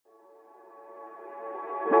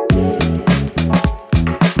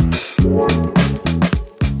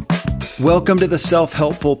Welcome to the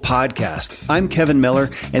Self-Helpful Podcast. I'm Kevin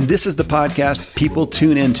Miller, and this is the podcast people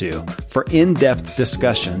tune into for in-depth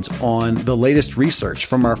discussions on the latest research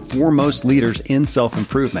from our foremost leaders in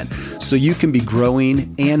self-improvement, so you can be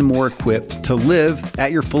growing and more equipped to live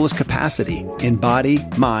at your fullest capacity in body,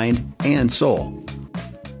 mind, and soul.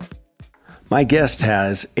 My guest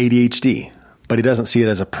has ADHD, but he doesn't see it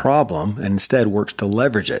as a problem and instead works to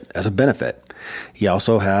leverage it as a benefit. He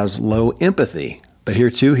also has low empathy, but here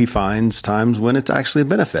too, he finds times when it's actually a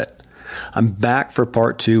benefit. I'm back for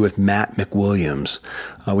part 2 with Matt McWilliams.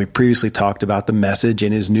 We previously talked about the message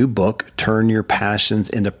in his new book, Turn Your Passions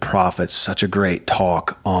into Profits. Such a great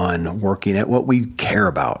talk on working at what we care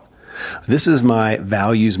about. This is my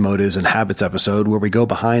values, motives, and habits episode where we go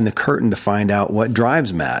behind the curtain to find out what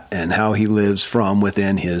drives Matt and how he lives from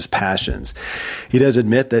within his passions. He does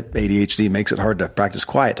admit that ADHD makes it hard to practice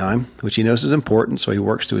quiet time, which he knows is important, so he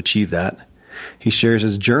works to achieve that. He shares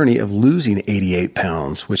his journey of losing 88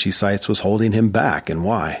 pounds, which he cites was holding him back and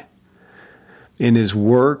why. In his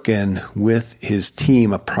work and with his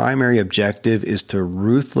team, a primary objective is to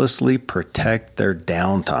ruthlessly protect their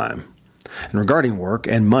downtime. And regarding work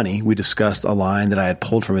and money, we discussed a line that I had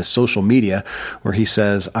pulled from his social media where he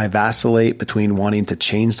says, I vacillate between wanting to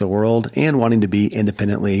change the world and wanting to be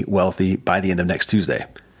independently wealthy by the end of next Tuesday.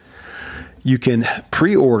 You can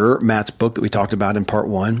pre-order Matt's book that we talked about in part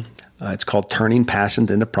 1. It's called Turning Passions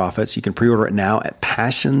into Profits. You can pre-order it now at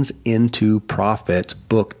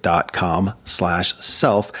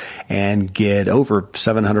passionsintoprofitsbook.com/self and get over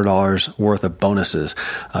 $700 worth of bonuses.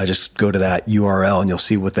 Just go to that URL and you'll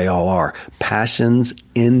see what they all are.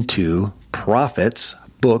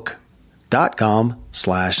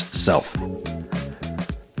 passionsintoprofitsbook.com/self.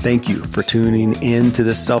 Thank you for tuning in to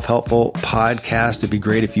this Self-Helpful Podcast. It'd be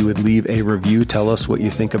great if you would leave a review. Tell us what you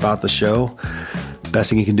think about the show. Best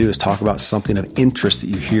thing you can do is talk about something of interest that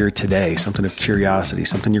you hear today, something of curiosity,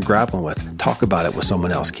 something you're grappling with. Talk about it with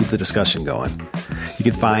someone else. Keep the discussion going. You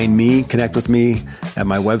can find me, connect with me at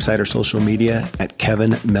my website or social media at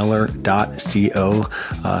kevinmiller.co.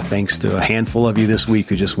 Thanks to a handful of you this week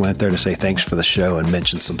who just went there to say thanks for the show and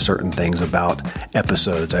mentioned some certain things about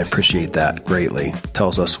episodes. I appreciate that greatly.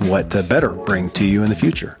 Tells us what to better bring to you in the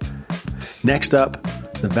future. Next up,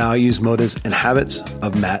 the values, motives, and habits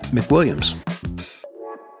of Matt McWilliams.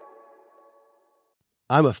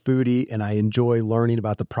 I'm a foodie and I enjoy learning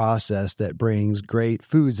about the process that brings great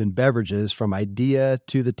foods and beverages from idea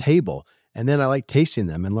to the table. And then I like tasting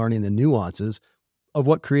them and learning the nuances of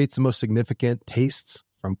what creates the most significant tastes,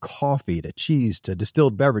 from coffee to cheese to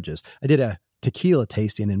distilled beverages. I did a tequila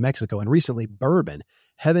tasting in Mexico and recently bourbon.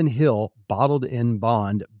 Heaven Hill bottled in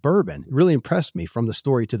bond bourbon really impressed me from the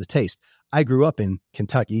story to the taste. I grew up in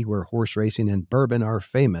Kentucky where horse racing and bourbon are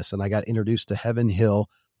famous, and I got introduced to Heaven Hill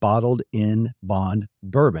bottled in bond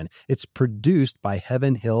bourbon. It's produced by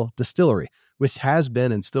Heaven Hill Distillery, which has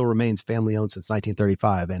been and still remains family owned since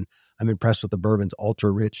 1935. And I'm impressed with the bourbon's ultra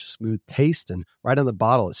rich, smooth taste. And right on the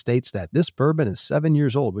bottle, it states that this bourbon is 7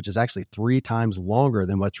 years old, which is actually 3 times longer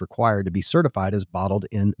than what's required to be certified as bottled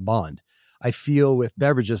in bond. I feel with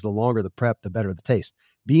beverages, the longer the prep, the better the taste.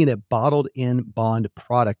 Being a bottled in bond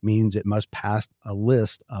product means it must pass a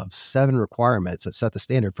list of 7 requirements that set the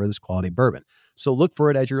standard for this quality bourbon. So look for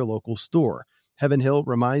it at your local store. Heaven Hill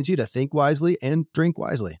reminds you to think wisely and drink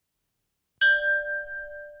wisely.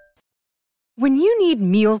 When you need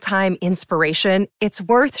mealtime inspiration, it's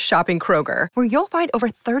worth shopping Kroger, where you'll find over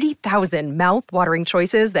 30,000 mouth-watering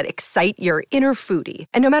choices that excite your inner foodie.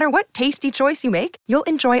 And no matter what tasty choice you make, you'll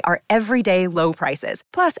enjoy our everyday low prices,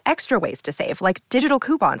 plus extra ways to save, like digital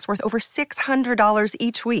coupons worth over $600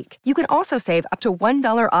 each week. You can also save up to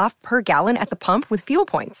 $1 off per gallon at the pump with fuel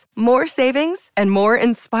points. More savings and more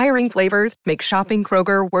inspiring flavors make shopping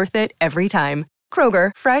Kroger worth it every time.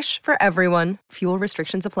 Kroger, fresh for everyone. Fuel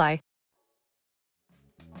restrictions apply.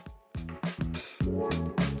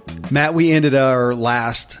 Matt, we ended our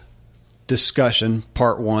last discussion,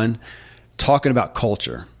 part 1, talking about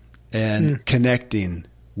culture and connecting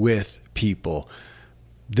with people.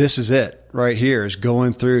 This is it right here, is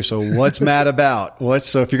going through. So what's Matt about?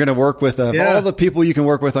 So if you're going to work with all the people you can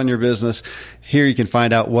work with on your business, here you can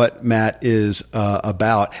find out what Matt is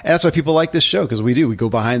about. And that's why people like this show, because we go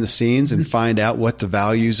behind the scenes and find out what the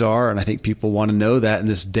values are. And I think people want to know that in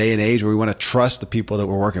this day and age where we want to trust the people that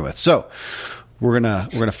we're working with. So we're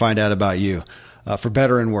gonna find out about you, for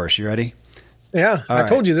better and worse. You ready? Yeah, All I right.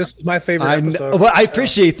 told you this was my favorite episode. Well, I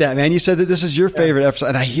appreciate that, man. You said that this is your favorite episode,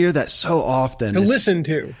 and I hear that so often. To listen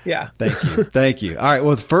to, yeah. Thank you. Thank you. All right.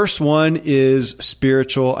 Well, the first one is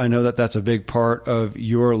spiritual. I know that that's a big part of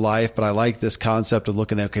your life, but I like this concept of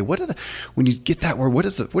looking at, okay, when you get that word, what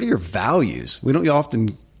are your values? We don't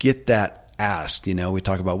often get that asked. You know, we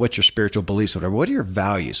talk about what's your spiritual beliefs, whatever. What are your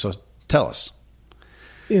values? So tell us.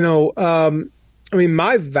 I mean,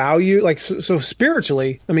 my value, like, so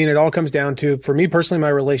spiritually, I mean, it all comes down to, for me personally, my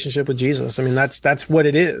relationship with Jesus. I mean, that's what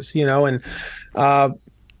it is, and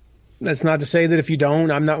that's not to say that if you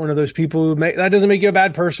don't, I'm not one of those people that doesn't make you a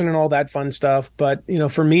bad person and all that fun stuff. But,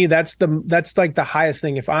 for me, that's like the highest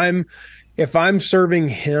thing. If I'm serving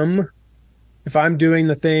him, if I'm doing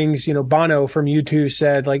the things, Bono from U2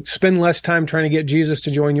 said, like, spend less time trying to get Jesus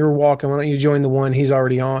to join your walk, and why don't you join the one he's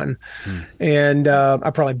already on? And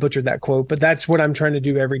I probably butchered that quote, but that's what I'm trying to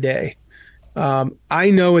do every day.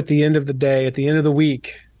 I know at the end of the day, at the end of the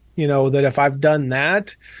week, that if I've done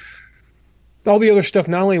that, all the other stuff,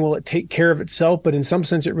 not only will it take care of itself, but in some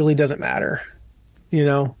sense, it really doesn't matter.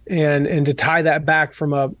 And to tie that back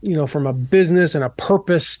from a business and a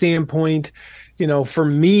purpose standpoint, for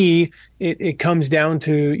me, it comes down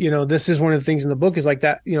to, this is one of the things in the book is like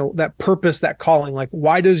that, that purpose, that calling, like,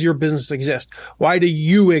 why does your business exist? Why do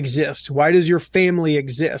you exist? Why does your family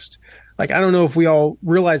exist? Like, I don't know if we all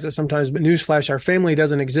realize that sometimes, but newsflash, our family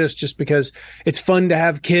doesn't exist just because it's fun to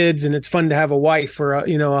have kids and it's fun to have a wife or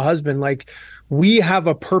a husband. Like, we have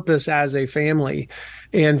a purpose as a family.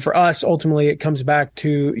 And for us, ultimately, it comes back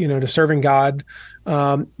to, to serving God,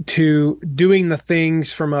 to doing the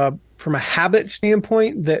things from a habit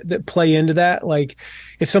standpoint that play into that. Like,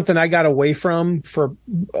 it's something I got away from for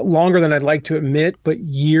longer than I'd like to admit, but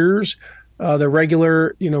years, the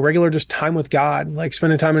regular just time with God, like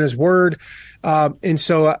spending time in his word. And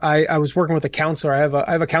so I was working with a counselor. I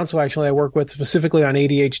have a counselor actually I work with specifically on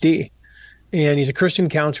ADHD. And he's a Christian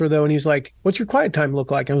counselor, though. And he's like, what's your quiet time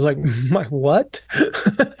look like? I was like, my what?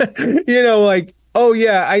 Like, oh,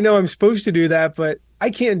 yeah, I know I'm supposed to do that, but I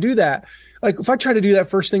can't do that. Like, if I try to do that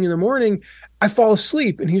first thing in the morning, I fall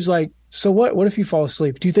asleep. And he's like, so what? What if you fall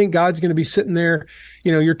asleep? Do you think God's going to be sitting there,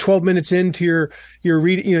 you're 12 minutes into your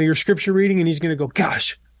reading, your scripture reading, and he's going to go,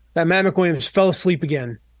 gosh, that Matt McWilliams fell asleep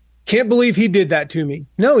again. Can't believe he did that to me.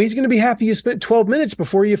 No, he's going to be happy you spent 12 minutes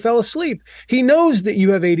before you fell asleep. He knows that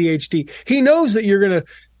you have ADHD. He knows that you're going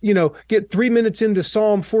to, get 3 minutes into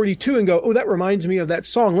Psalm 42 and go, oh, that reminds me of that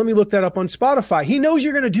song. Let me look that up on Spotify. He knows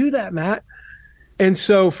you're going to do that, Matt. And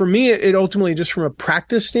so for me, it ultimately, just from a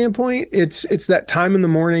practice standpoint, it's that time in the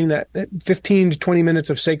morning, that 15 to 20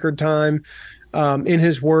 minutes of sacred time in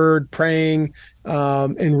his word, praying,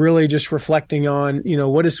 and really just reflecting on,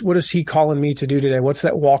 what is he calling me to do today? What's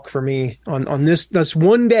that walk for me on this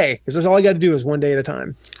one day? Because that's all I got to do is one day at a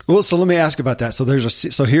time. Well, so let me ask about that. So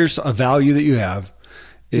here's a value that you have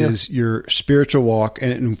is your spiritual walk,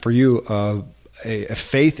 and for you, a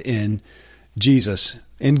faith in Jesus,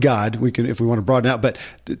 in God. We can, if we want to broaden out, but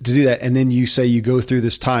to do that. And then you say you go through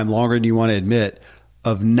this time longer than you want to admit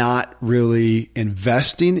of not really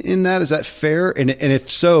investing in that. Is that fair? And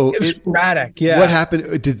if so, it was erratic. Yeah. What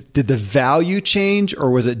happened? Did the value change,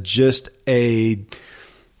 or was it just a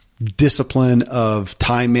discipline of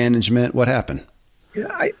time management? What happened? Yeah,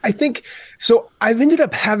 I think so. I've ended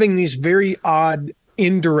up having these very odd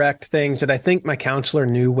indirect things that I think my counselor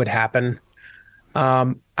knew would happen.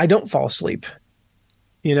 I don't fall asleep.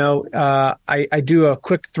 I do a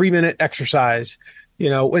quick 3-minute exercise,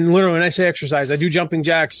 when literally when I say exercise, I do jumping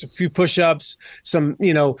jacks, a few push-ups, some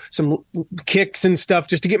kicks and stuff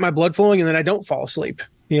just to get my blood flowing. And then I don't fall asleep.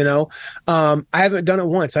 I haven't done it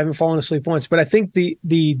once. I haven't fallen asleep once, but I think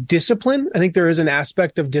the discipline, I think there is an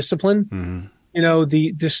aspect of discipline,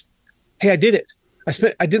 hey, I did it.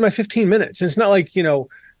 I did my 15 minutes. And it's not like,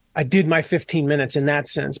 I did my 15 minutes in that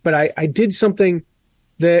sense, but I did something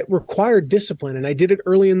that required discipline, and I did it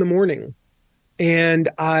early in the morning, and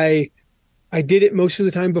I did it most of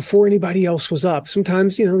the time before anybody else was up.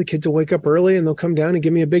 Sometimes, the kids will wake up early and they'll come down and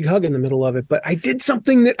give me a big hug in the middle of it. But I did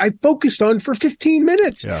something that I focused on for 15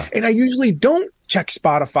 minutes, and I usually don't check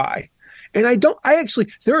Spotify, and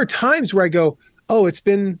there are times where I go, oh, it's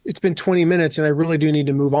been 20 minutes and I really do need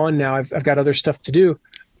to move on now. I've got other stuff to do,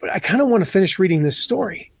 but I kind of want to finish reading this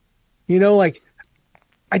story.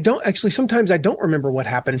 Sometimes I don't remember what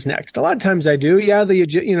happens next. A lot of times I do. Yeah,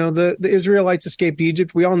 the Israelites escaped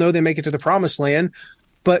Egypt. We all know they make it to the promised land,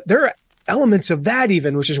 but there are elements of that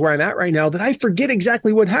even, which is where I'm at right now, that I forget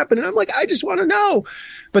exactly what happened. And I'm like, I just want to know.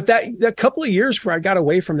 But that couple of years where I got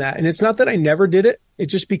away from that, and it's not that I never did it. It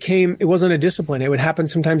just it wasn't a discipline. It would happen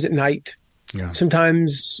sometimes at night. Yeah.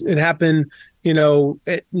 Sometimes it happened,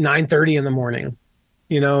 at 9:30 in the morning,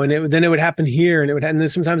 and then it would happen here, and then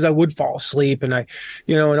sometimes I would fall asleep, and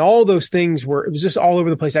and all those things it was just all over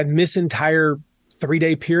the place. I'd miss entire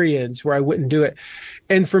 3-day periods where I wouldn't do it.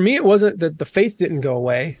 And for me, it wasn't that the faith didn't go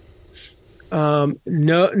away.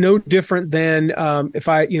 No different than if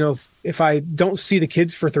I don't see the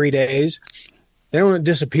kids for 3 days, they don't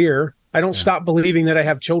disappear. I don't stop believing that I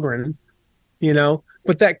have children,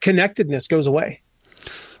 but that connectedness goes away.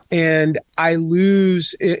 And I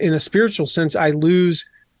lose, in a spiritual sense, I lose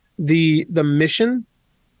the mission.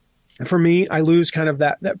 For me, I lose kind of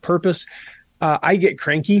that purpose. I get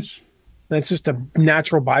cranky. That's just a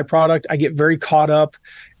natural byproduct. I get very caught up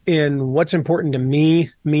in what's important to me.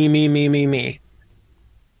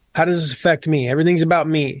 How does this affect me? Everything's about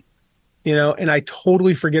me, and I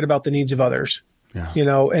totally forget about the needs of others. Yeah.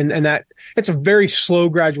 And that it's a very slow,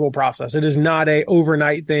 gradual process. It is not a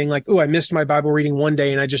overnight thing like, oh, I missed my Bible reading one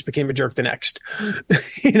day and I just became a jerk the next,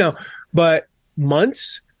 but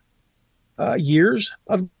months, years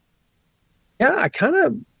of, I kind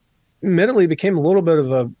of mentally became a little bit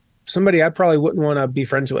of somebody I probably wouldn't want to be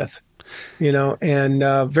friends with,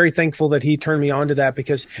 and very thankful that he turned me on to that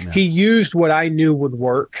because he used what I knew would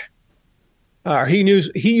work. He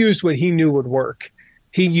used what he knew would work.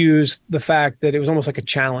 He used the fact that it was almost like a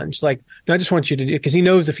challenge. Like, no, I just want you to do it, because he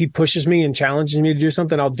knows if he pushes me and challenges me to do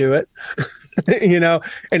something, I'll do it,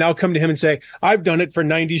 and I'll come to him and say, I've done it for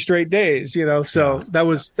 90 straight days, so that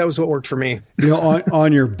was what worked for me.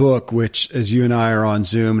 On your book, which as you and I are on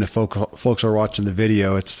Zoom, and if folks are watching the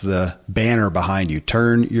video, it's the banner behind you,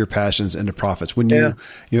 turn your passions into profits. When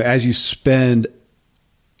as you spend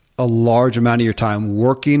a large amount of your time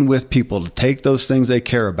working with people to take those things they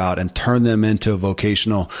care about and turn them into a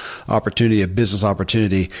vocational opportunity, a business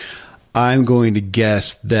opportunity, I'm going to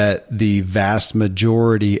guess that the vast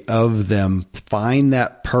majority of them find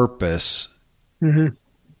that purpose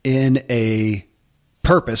in a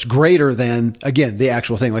purpose greater than, again, the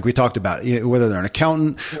actual thing, like we talked about, whether they're an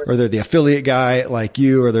accountant or they're the affiliate guy like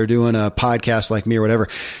you, or they're doing a podcast like me or whatever,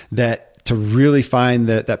 that to really find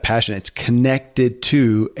that passion, it's connected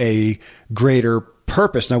to a greater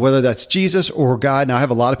purpose. Now, whether that's Jesus or God. Now, I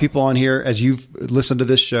have a lot of people on here, as you've listened to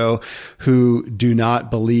this show, who do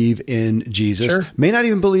not believe in Jesus, may not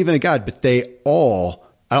even believe in a God, but they all,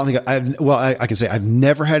 I don't think I can say I've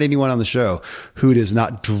never had anyone on the show who does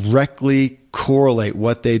not directly correlate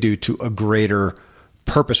what they do to a greater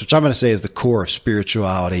purpose, which I'm going to say is the core of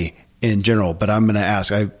spirituality in general. But I'm going to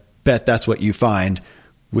ask, I bet that's what you find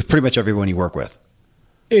with pretty much everyone you work with.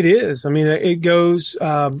 It is. I mean, it goes,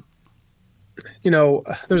 there's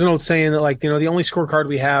an old saying that the only scorecard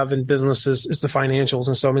we have in business is the financials.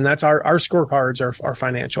 And so, I mean, that's our scorecards are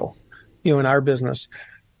financial, in our business.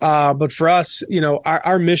 But for us,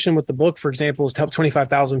 our mission with the book, for example, is to help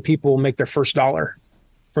 25,000 people make their first dollar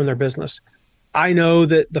from their business. I know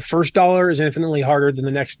that the first dollar is infinitely harder than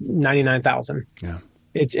the next 99,000. Yeah.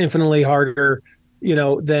 It's infinitely harder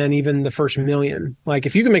than even the first million. Like,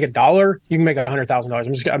 if you can make $1, you can make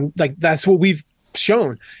 $100,000. I'm like, that's what we've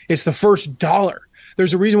shown. It's the first dollar.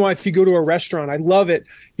 There's a reason why if you go to a restaurant, I love it.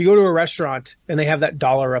 You go to a restaurant and they have that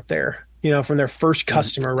dollar up there, from their first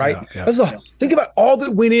customer, right? Yeah. Think about all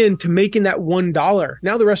that went into making that $1.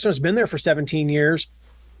 Now the restaurant's been there for 17 years,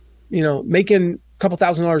 making a couple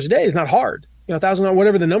 $1,000s a day is not hard. $1,000,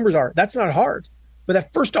 whatever the numbers are, that's not hard. But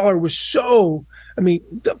that first dollar was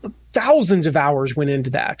thousands of hours went into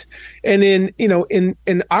that. And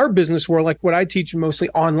in our business world, like what I teach, mostly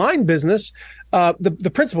online business,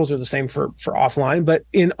 the principles are the same for offline, but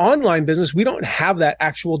in online business, we don't have that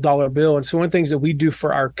actual dollar bill. And so one of the things that we do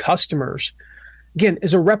for our customers, again,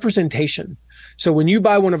 is a representation. So when you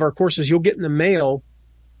buy one of our courses, you'll get in the mail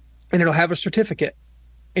and it'll have a certificate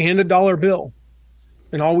and a dollar bill.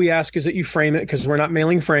 And all we ask is that you frame it, because we're not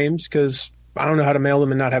mailing frames, because I don't know how to mail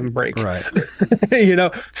them and not have them break. Right.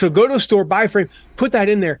 So go to a store, buy a frame, put that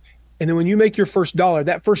in there. And then when you make your first dollar,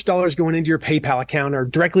 that first dollar is going into your PayPal account or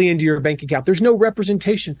directly into your bank account. There's no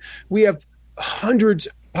representation. We have hundreds,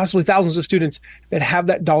 possibly thousands of students that have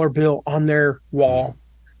that dollar bill on their wall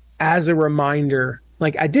as a reminder.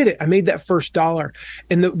 Like, I did it. I made that first dollar.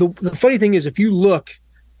 And the funny thing is, if you look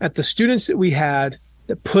at the students that we had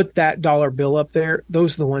that put that dollar bill up there,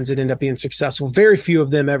 those are the ones that end up being successful. Very few of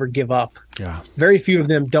them ever give up. Yeah. Very few of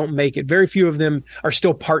them don't make it. Very few of them are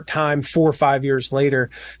still part-time 4 or 5 years later.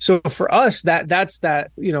 So for us, that's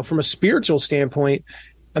from a spiritual standpoint,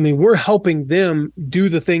 I mean, we're helping them do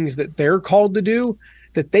the things that they're called to do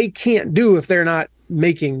that they can't do if they're not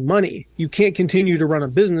making money. You can't continue to run a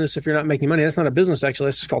business if you're not making money. That's not a business, actually.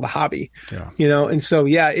 That's called a hobby. Yeah. And so,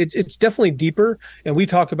 it's definitely deeper. And we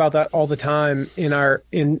talk about that all the time in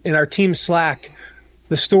our team Slack.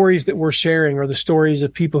 The stories that we're sharing are the stories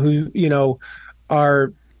of people who,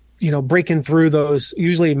 are, breaking through those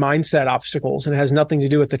usually mindset obstacles, and it has nothing to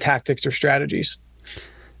do with the tactics or strategies.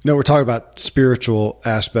 No, we're talking about spiritual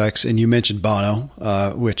aspects, and you mentioned Bono,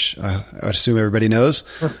 which I would assume everybody knows,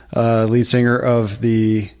 lead singer of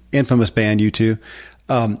the infamous band U2.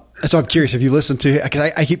 So I'm curious if you listen to,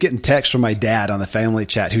 because I keep getting texts from my dad on the family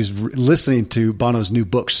chat who's listening to Bono's new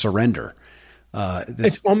book, Surrender.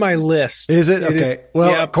 It's on my list. Is it? Okay.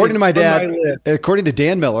 According to my dad, according to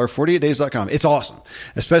Dan Miller, 48days.com, it's awesome,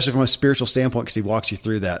 especially from a spiritual standpoint, because he walks you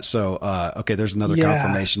through that. So, there's another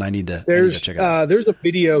confirmation I need to check out. There's a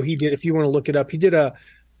video he did, if you want to look it up. He did a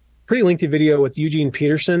pretty lengthy video with Eugene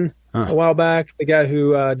Peterson a while back, the guy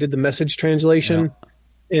who did the message translation.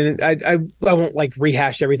 Yeah. And I won't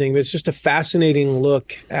rehash everything, but it's just a fascinating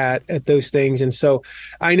look at those things. And so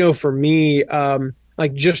I know for me,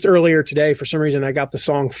 just earlier today, for some reason, I got the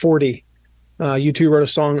song 40. U2 wrote a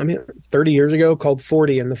song, 30 years ago called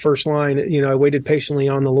 40. And the first line, I waited patiently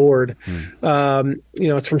on the Lord.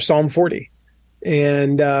 It's from Psalm 40.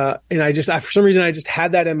 And I just, for some reason, I just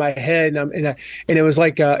had that in my head. And it was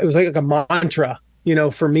like a mantra,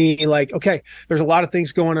 for me, okay, there's a lot of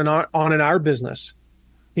things going on in our business,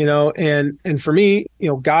 and for me,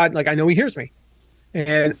 God, I know he hears me,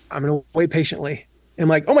 and I'm going to wait patiently. And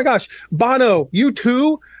oh my gosh, Bono, you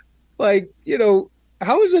too? How is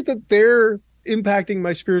it that they're impacting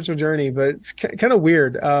my spiritual journey? But it's kind of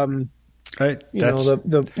weird. Right. That's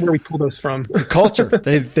where we pull those from. The culture.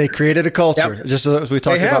 They created a culture, just as we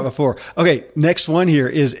talked about before. Okay. Next one here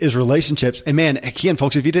is relationships. And man, again,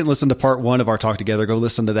 folks, if you didn't listen to part 1 of our talk together, go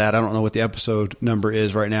listen to that. I don't know what the episode number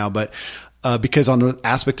is right now, but because on the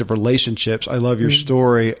aspect of relationships, I love your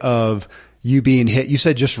story of you being hit. You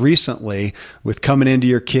said just recently with coming into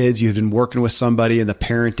your kids, you had been working with somebody in the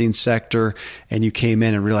parenting sector, and you came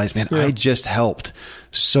in and realized, man, I just helped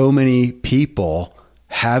so many people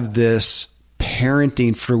have this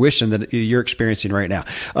parenting fruition that you're experiencing right now.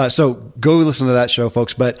 So go listen to that show,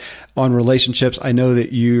 folks. But on relationships, I know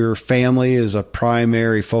that your family is a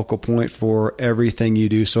primary focal point for everything you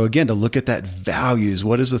do. So again, to look at that values,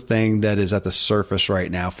 what is the thing that is at the surface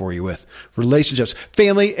right now for you with relationships,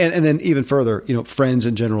 family, and then even further, friends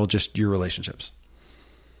in general, just your relationships?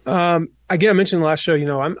 Again, I mentioned in the last show,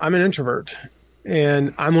 I'm an introvert.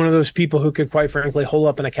 And I'm one of those people who could, quite frankly, hole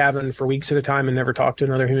up in a cabin for weeks at a time and never talk to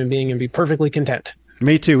another human being and be perfectly content.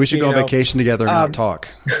 Me too. We should go on vacation together and not talk.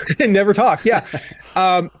 And never talk. Yeah.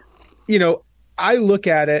 I look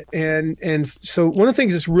at it, and so one of the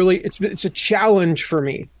things that's really, it's a challenge for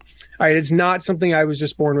me. All right. It's not something I was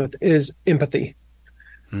just born with, is empathy.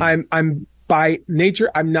 I'm by nature,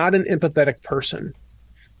 I'm not an empathetic person.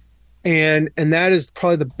 And that is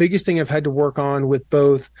probably the biggest thing I've had to work on with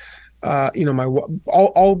both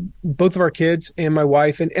both of our kids and my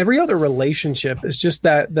wife, and every other relationship, is just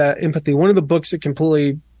that empathy. One of the books that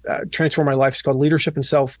completely transformed my life is called Leadership and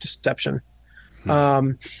Self-Deception.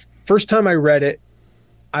 First time I read it,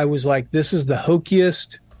 I was like, this is the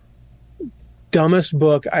hokiest, dumbest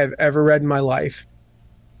book I've ever read in my life.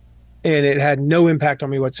 And it had no impact on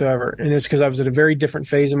me whatsoever. And it's because I was at a very different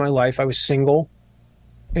phase in my life. I was single,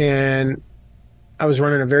 and I was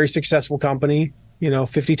running a very successful company,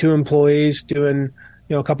 52 employees, doing,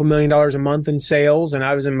 a couple $1 million a month in sales. And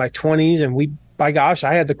I was in my 20s, and by gosh,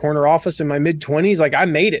 I had the corner office in my mid 20s. I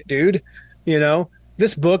made it, dude.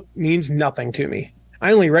 This book means nothing to me.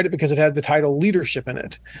 I only read it because it had the title Leadership in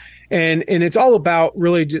it. And it's all about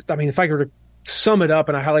really just, if I were to sum it up,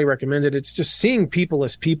 and I highly recommend it, it's just seeing people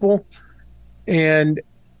as people. And,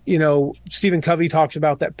 Stephen Covey talks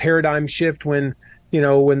about that paradigm shift when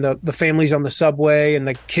the family's on the subway and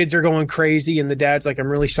the kids are going crazy and the dad's like, I'm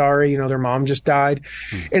really sorry, their mom just died.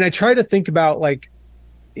 And I try to think about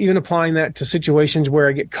even applying that to situations where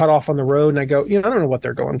I get cut off on the road and I go, I don't know what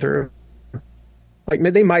they're going through.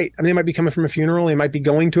 They might be coming from a funeral. They might be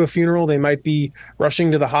going to a funeral. They might be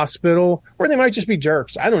rushing to the hospital, or they might just be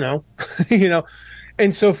jerks. I don't know,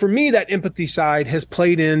 And so for me, that empathy side has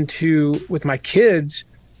played into with my kids,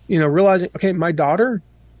 realizing, okay, my daughter,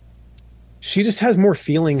 she just has more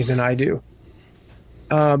feelings than I do.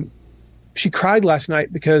 She cried last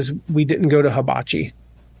night because we didn't go to hibachi.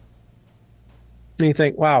 And you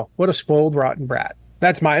think, wow, what a spoiled, rotten brat.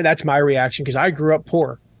 That's my reaction, because I grew up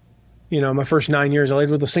poor. My first 9 years, I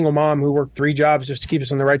lived with a single mom who worked 3 jobs just to keep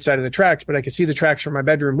us on the right side of the tracks, but I could see the tracks from my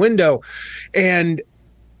bedroom window. And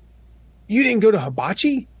you didn't go to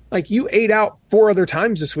hibachi? You ate out 4 other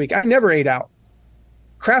times this week. I never ate out.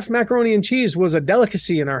 Kraft macaroni and cheese was a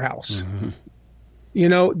delicacy in our house.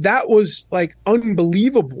 That was like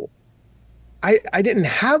unbelievable. I didn't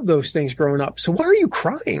have those things growing up. So why are you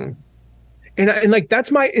crying? And like,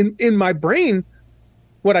 that's in my brain,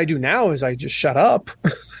 what I do now is I just shut up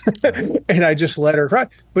and I just let her cry.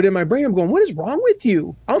 But in my brain, I'm going, what is wrong with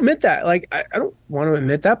you? I'll admit that. Like, I don't want to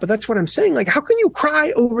admit that, but that's what I'm saying. Like, how can you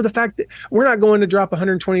cry over the fact that we're not going to drop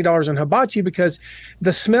 $120 on hibachi because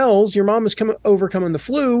the smells, your mom is overcoming the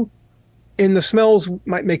flu and the smells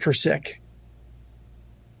might make her sick.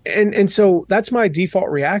 And so that's my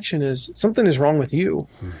default reaction is something is wrong with you.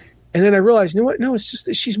 And then I realized, you know what? No, it's just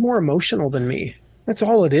that she's more emotional than me. That's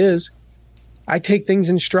all it is. I take things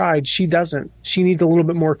in stride. She doesn't. She needs a little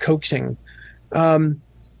bit more coaxing. On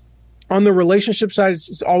the relationship side,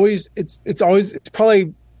 it's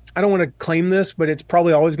probably, I don't want to claim this, but it's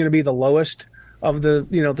probably always going to be the lowest of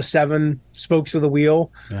the 7 spokes of the wheel.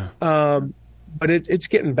 Yeah. But it's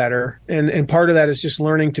getting better. And part of that is just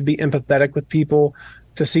learning to be empathetic with people,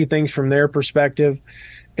 to see things from their perspective.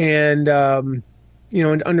 And, and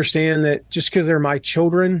understand that just because they're my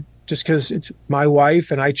children, just because it's my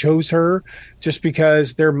wife and I chose her, just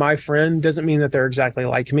because they're my friend doesn't mean that they're exactly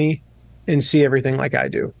like me and see everything like I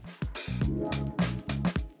do.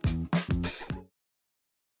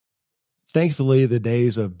 Thankfully, the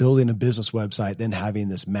days of building a business website, then having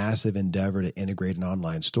this massive endeavor to integrate an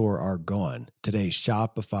online store are gone. Today,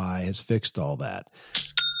 Shopify has fixed all that.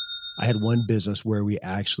 I had one business where we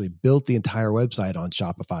actually built the entire website on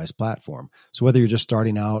Shopify's platform. So whether you're just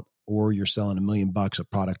starting out or you're selling $1 million of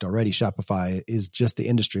product already, Shopify is just the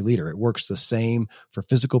industry leader. It works the same for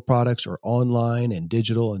physical products or online and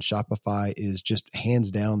digital, and Shopify is just hands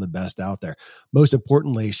down the best out there. Most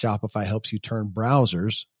importantly, Shopify helps you turn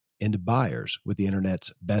browsers into buyers with the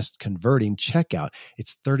internet's best converting checkout.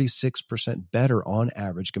 It's 36% better on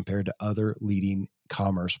average compared to other leading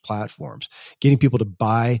commerce platforms. Getting people to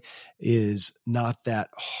buy is not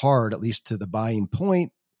that hard, at least to the buying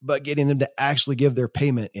point, but getting them to actually give their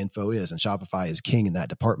payment info is, and Shopify is king in that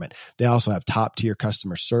department. They also have top tier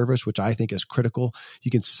customer service, which I think is critical.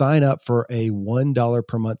 You can sign up for a $1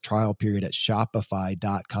 per month trial period at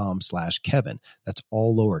shopify.com/Kevin. That's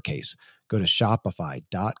all lowercase. Go to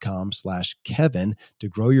shopify.com/Kevin to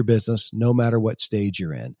grow your business no matter what stage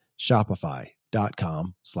you're in.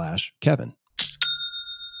 Shopify.com/Kevin.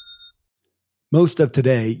 Most of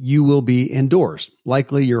today, you will be indoors,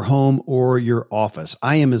 likely your home or your office.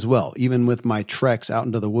 I am as well. Even with my treks out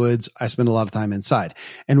into the woods, I spend a lot of time inside.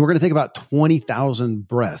 And we're going to take about 20,000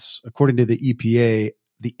 breaths. According to the EPA,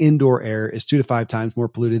 the indoor air is 2 to 5 times more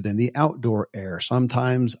polluted than the outdoor air,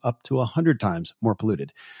 sometimes up to 100 times more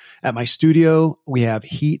polluted. At my studio, we have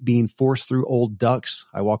heat being forced through old ducts.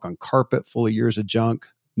 I walk on carpet full of years of junk.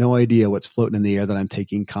 No idea what's floating in the air that I'm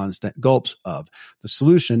taking constant gulps of. The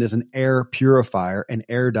solution is an air purifier, and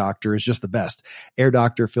Air Doctor is just the best. Air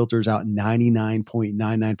Doctor filters out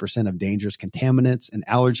 99.99% of dangerous contaminants and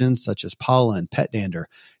allergens such as pollen, pet dander,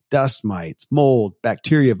 dust mites, mold,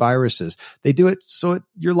 bacteria, viruses. They do it so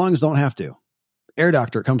your lungs don't have to. Air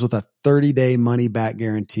Doctor comes with a 30-day money-back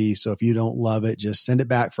guarantee, so if you don't love it, just send it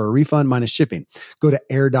back for a refund minus shipping. Go to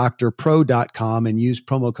airdoctorpro.com and use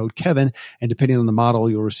promo code Kevin, and depending on the model,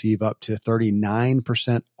 you'll receive up to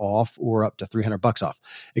 39% off or up to $300 off.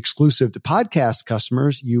 Exclusive to podcast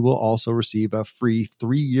customers, you will also receive a free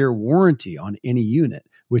 3-year warranty on any unit,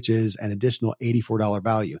 which is an additional $84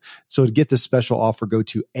 value. So to get this special offer, go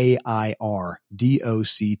to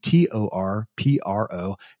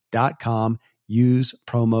airdoctorpro.com. Use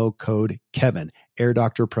promo code Kevin.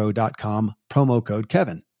 airdoctorpro.com, promo code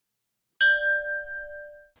Kevin.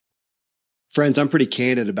 Friends, I'm pretty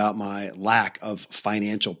candid about my lack of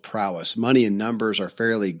financial prowess. Money and numbers are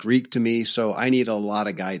fairly Greek to me, so I need a lot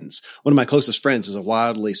of guidance. One of my closest friends is a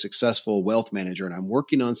wildly successful wealth manager, and I'm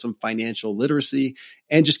working on some financial literacy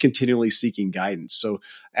and just continually seeking guidance. So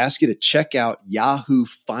I ask you to check out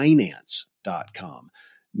yahoofinance.com.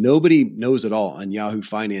 Nobody knows it all, and Yahoo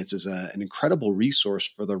Finance is an incredible resource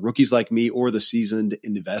for the rookies like me or the seasoned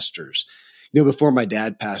investors. Before my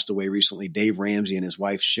dad passed away recently, Dave Ramsey and his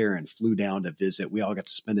wife Sharon flew down to visit. We all got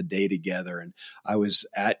to spend a day together, and I was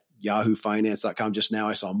at yahoofinance.com just now.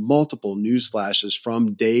 I saw multiple news flashes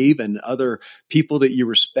from Dave and other people that you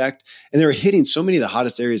respect, and they're hitting so many of the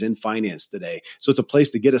hottest areas in finance today. So it's a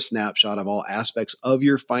place to get a snapshot of all aspects of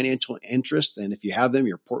your financial interests, and if you have them,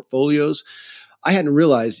 your portfolios. I hadn't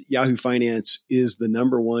realized Yahoo Finance is the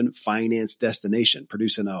 #1 finance destination,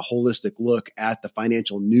 producing a holistic look at the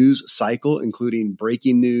financial news cycle, including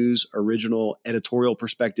breaking news, original editorial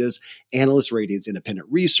perspectives, analyst ratings, independent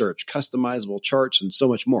research, customizable charts, and so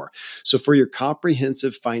much more. So for your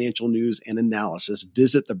comprehensive financial news and analysis,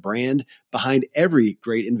 visit the brand behind every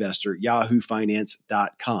great investor,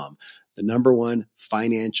 yahoofinance.com, the #1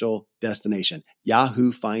 financial destination,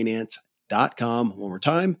 yahoofinance.com. One more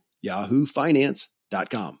time,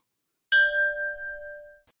 yahoofinance.com.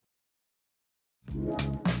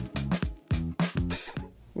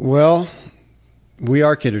 Well, we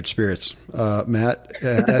are kindred spirits, Matt.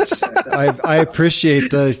 I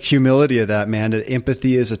appreciate the humility of that, man.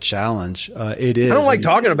 Empathy is a challenge. It is. I don't like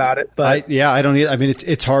talking about it, but I don't. I mean,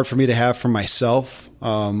 it's hard for me to have for myself,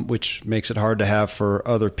 which makes it hard to have for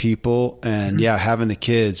other people. And having the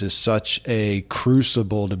kids is such a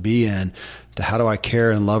crucible to be in. To how do I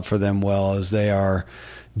care and love for them well as they are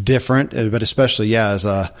different, but especially as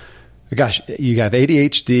a. Gosh, you have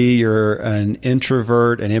ADHD, you're an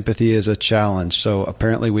introvert, and empathy is a challenge. So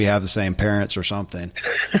apparently we have the same parents or something.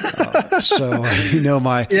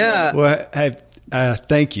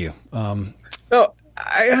 Thank you. No,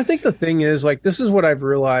 I think the thing is, like, this is what I've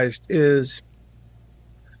realized is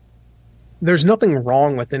there's nothing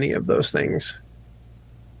wrong with any of those things.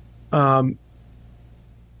 I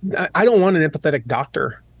don't want an empathetic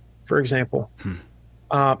doctor, for example.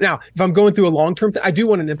 Now, if I'm going through a long-term thing, I do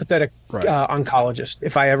want an empathetic oncologist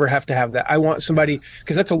if I ever have to have that. I want somebody,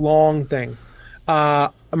 because that's a long thing.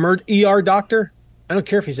 ER doctor, I don't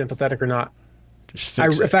care if he's empathetic or not.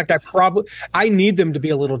 In fact, I need them to be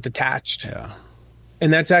a little detached. Yeah.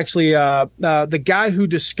 And that's actually the guy who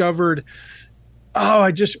discovered,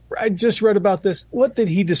 I just read about this. What did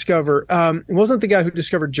he discover? It wasn't the guy who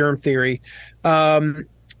discovered germ theory.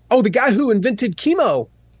 The guy who invented chemo.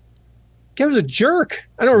 He was a jerk.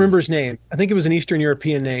 I don't remember his name. I think it was an Eastern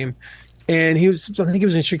European name. And I think he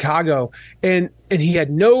was in Chicago. And he had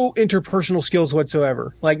no interpersonal skills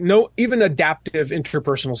whatsoever. Like no, even adaptive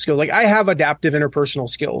interpersonal skills. Like I have adaptive interpersonal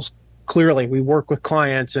skills. Clearly, we work with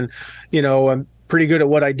clients and, I'm pretty good at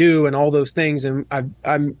what I do and all those things. And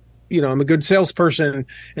I'm a good salesperson.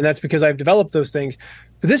 And that's because I've developed those things.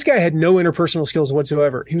 But this guy had no interpersonal skills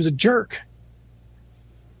whatsoever. He was a jerk.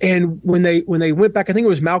 And when they went back, I think it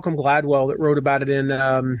was Malcolm Gladwell that wrote about it in,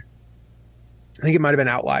 I think it might have been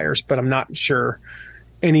Outliers, but I'm not sure.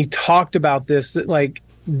 And he talked about this, that like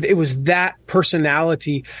it was that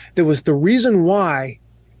personality that was the reason why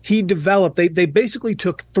he developed. They basically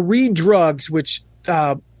took 3 drugs, which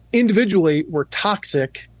individually were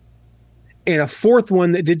toxic, and a 4th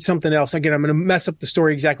one that did something else. Again, I'm going to mess up the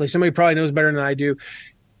story exactly. Somebody probably knows better than I do.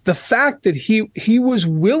 The fact that he was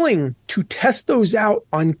willing to test those out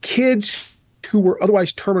on kids who were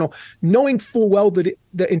otherwise terminal, knowing full well that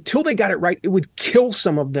until they got it right, it would kill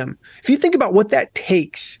some of them. If you think about what that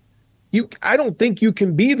takes, I don't think you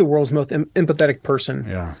can be the world's most empathetic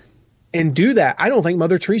person and do that. I don't think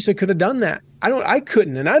Mother Teresa could have done that. I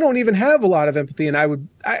couldn't, and I don't even have a lot of empathy, and I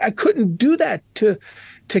couldn't do that to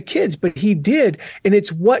kids, but he did. And it's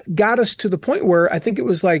what got us to the point where I think it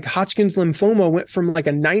was like Hodgkin's lymphoma went from like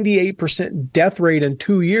a 98% death rate in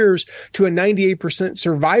 2 years to a 98%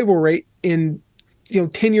 survival rate in,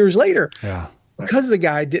 10 years later. Yeah. Because the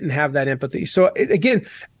guy didn't have that empathy. So again,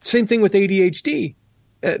 same thing with ADHD.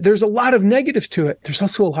 There's a lot of negative to it. There's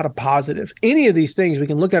also a lot of positive. Any of these things, we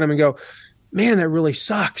can look at them and go, man, that really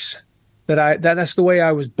sucks that's the way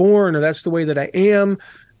I was born, or that's the way that I am.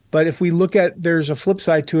 But if we look at, there's a flip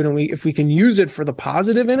side to it, and if we can use it for the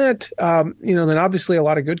positive in it, then obviously a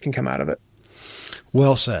lot of good can come out of it.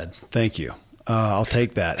 Well said. Thank you. I'll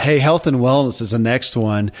take that. Hey, health and wellness is the next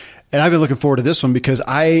one. And I've been looking forward to this one because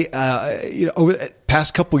over the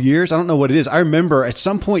past couple of years, I don't know what it is. I remember at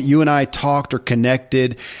some point you and I talked or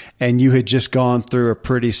connected, and you had just gone through a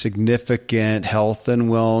pretty significant health and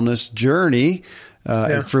wellness journey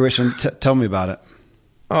and fruition. Tell me about it.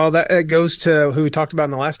 Oh, that goes to who we talked about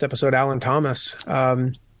in the last episode, Alan Thomas.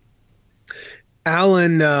 Alan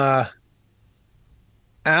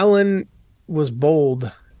was bold,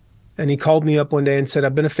 and he called me up one day and said,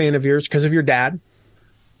 "I've been a fan of yours because of your dad.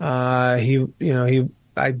 I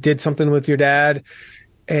did something with your dad,"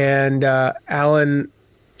 and Alan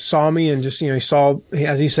saw me and just, he saw,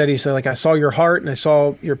 as he said, like, "I saw your heart and I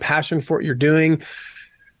saw your passion for what you're doing.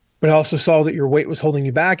 But I also saw that your weight was holding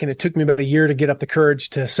you back, and it took me about a year to get up the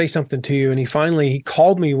courage to say something to you." And he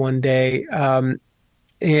called me one day,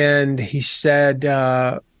 and he said,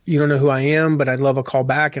 "You don't know who I am, but I'd love a call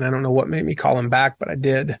back." And I don't know what made me call him back, but I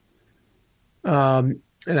did. And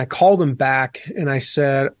I called him back, and I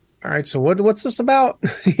said, all right, so what's this about?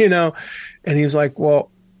 And he was like,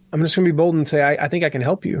 well, I'm just going to be bold and say, I think I can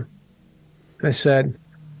help you. And I said,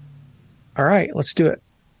 all right, let's do it.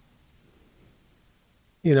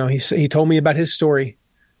 He told me about his story,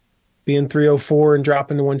 being 304 and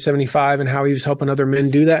dropping to 175, and how he was helping other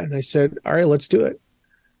men do that. And I said, all right, let's do it.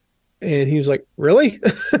 And he was like, really?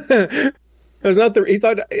 He was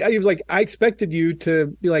like, I expected you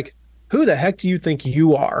to be like, who the heck do you think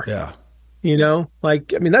you are? Yeah.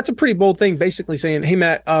 That's a pretty bold thing, basically saying, hey,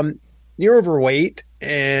 Matt, you're overweight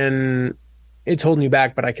and it's holding you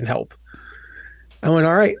back, but I can help. I went,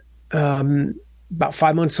 all right. About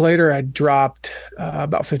 5 months later, I dropped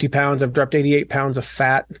about 50 pounds. I've dropped 88 pounds of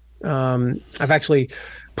fat. I've actually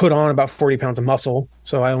put on about 40 pounds of muscle.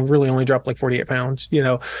 So I really only dropped like 48 pounds,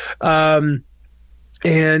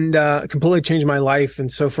 and completely changed my life.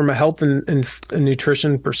 And so from a health and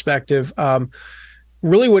nutrition perspective,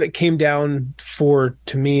 really what it came down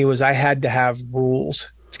to me was I had to have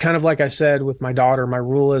rules. It's kind of like I said with my daughter, my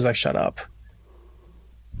rule is I shut up.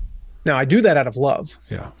 Now I do that out of love.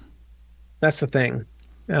 Yeah. That's the thing.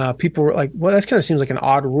 People were like, well, that kind of seems like an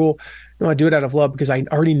odd rule. No, I do it out of love because I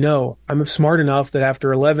already know I'm smart enough that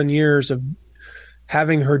after 11 years of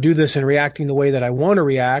having her do this and reacting the way that I want to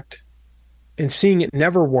react and seeing it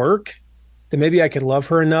never work, then maybe I could love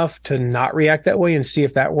her enough to not react that way and see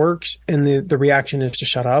if that works. And the reaction is to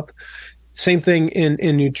shut up. Same thing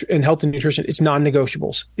in health and nutrition. It's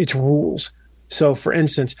non-negotiables. It's rules. So for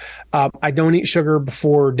instance, I don't eat sugar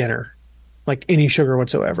before dinner, like any sugar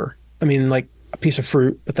whatsoever. I mean, like a piece of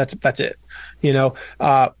fruit, but that's it.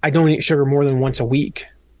 I don't eat sugar more than once a week,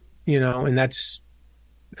 and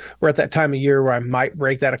we're at that time of year where I might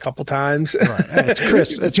break that a couple times. Right.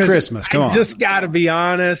 It's Christmas. Come on. I just got to be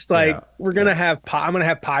honest. We're going to have pie. I'm going to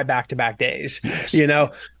have pie back-to-back days, yes.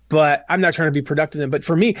 But I'm not trying to be productive then. But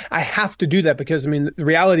for me, I have to do that because, the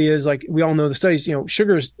reality is, like, we all know the studies,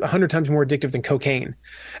 sugar is 100 times more addictive than cocaine.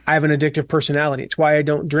 I have an addictive personality. It's why I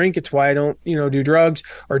don't drink. It's why I don't, do drugs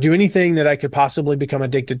or do anything that I could possibly become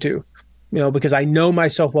addicted to, because I know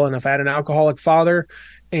myself well enough. I had an alcoholic father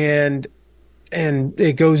and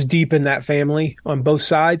it goes deep in that family on both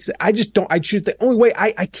sides. I just don't, the only way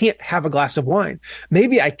I can't have a glass of wine.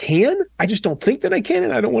 Maybe I can, I just don't think that I can,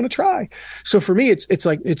 and I don't want to try. So for me, it's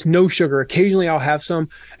like, it's no sugar. Occasionally I'll have some,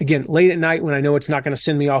 again, late at night when I know it's not going to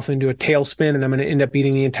send me off into a tailspin and I'm going to end up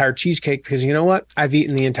eating the entire cheesecake, because you know what? I've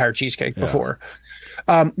eaten the entire cheesecake before.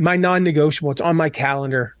 My non-negotiable, it's on my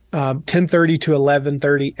calendar. 10:30 to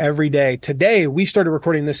 11:30 every day. Today, we started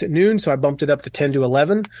recording this at noon, so I bumped it up to 10 to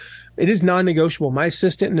 11. It is non-negotiable. My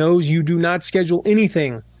assistant knows you do not schedule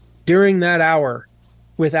anything during that hour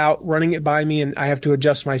without running it by me, and I have to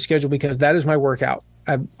adjust my schedule because that is my workout.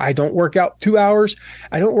 I don't work out 2 hours.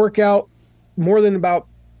 I don't work out more than about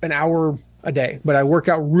an hour a day, but I work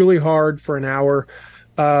out really hard for an hour.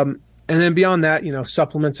 And then beyond that,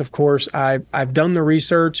 supplements, of course. I've done the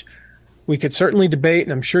research. We could certainly debate,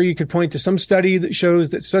 and I'm sure you could point to some study that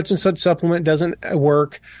shows that such and such supplement doesn't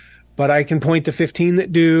work, but I can point to 15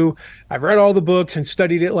 that do. I've read all the books and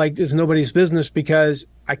studied it like it's nobody's business because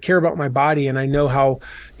I care about my body, and I know how,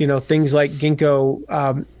 things like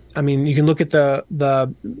ginkgo. You can look at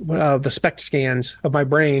the SPECT scans of my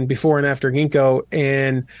brain before and after ginkgo,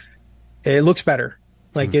 and it looks better.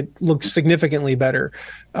 Like it looks significantly better.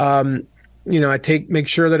 I make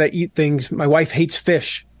sure that I eat things. My wife hates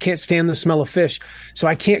fish, can't stand the smell of fish. So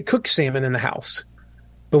I can't cook salmon in the house.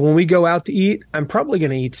 But when we go out to eat, I'm probably going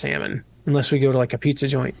to eat salmon unless we go to like a pizza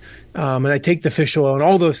joint. And I take the fish oil and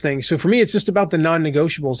all those things. So for me, it's just about the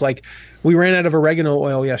non-negotiables. Like we ran out of oregano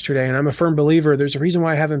oil yesterday, and I'm a firm believer. There's a reason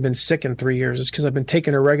why I haven't been sick in 3 years. It's because I've been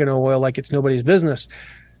taking oregano oil like it's nobody's business.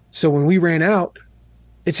 So when we ran out,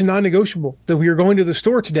 it's a non-negotiable that we are going to the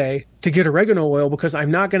store today to get oregano oil, because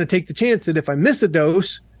I'm not going to take the chance that if I miss a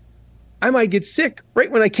dose, I might get sick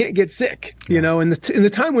right when I can't get sick, in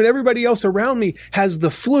the time when everybody else around me has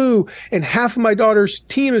the flu and half of my daughter's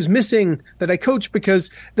team is missing that I coach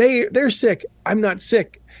because they're sick. I'm not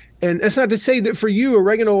sick. And that's not to say that for you,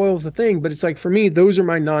 oregano oil is the thing, but it's like, for me, those are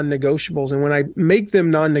my non-negotiables. And when I make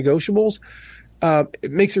them non-negotiables,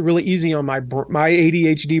 it makes it really easy on my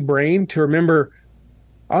ADHD brain to remember,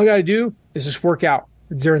 all I got to do is just work out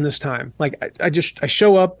during this time. Like I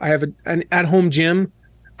show up, I have an at-home gym.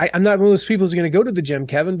 I'm not one of those people who's going to go to the gym,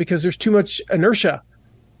 Kevin, because there's too much inertia.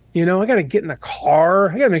 I got to get in the car.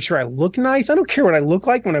 I got to make sure I look nice. I don't care what I look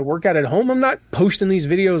like when I work out at home. I'm not posting these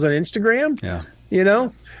videos on Instagram. Yeah.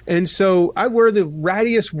 And so I wear the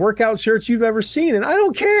rattiest workout shirts you've ever seen, and I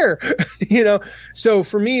don't care. So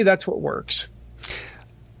for me, that's what works.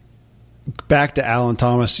 Back to Alan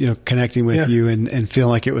Thomas, connecting with you and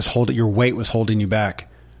feeling like it was your weight was holding you back.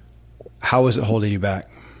 How was it holding you back?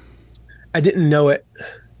 I didn't know it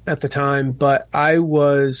at the time, but I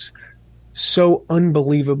was so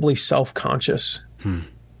unbelievably self-conscious.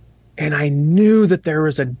 And I knew that there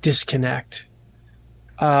was a disconnect.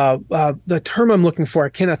 The term I'm looking for, I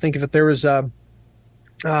cannot think of it. There was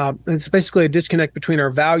it's basically a disconnect between our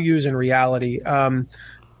values and reality. A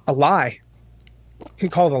lie. You can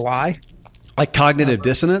call it a lie. Like cognitive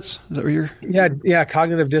dissonance? Is that what you're? Yeah,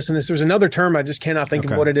 cognitive dissonance. There's another term. I just cannot think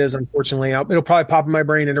of what it is, unfortunately. It'll probably pop in my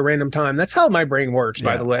brain at a random time. That's how my brain works,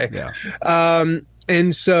 by the way. Yeah.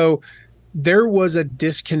 And so there was a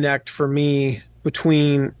disconnect for me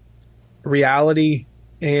between reality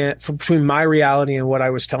and between my reality and what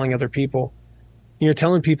I was telling other people.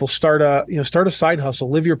 Telling people start a side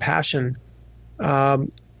hustle, live your passion,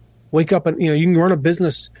 wake up and you can run a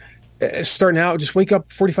business. Starting out, just wake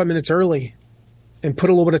up 45 minutes early and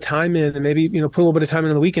put a little bit of time in, and maybe put a little bit of time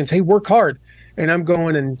in on the weekends. Hey, work hard. And I'm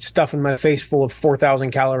going and stuffing my face full of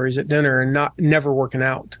 4,000 calories at dinner and never working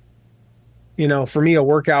out. For me, a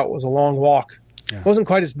workout was a long walk. Yeah. It wasn't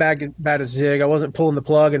quite as bad as Zig. I wasn't pulling the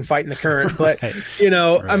plug and fighting the current, but right.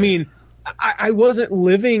 I mean, I wasn't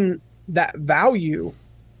living that value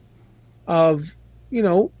of, we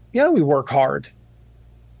work hard.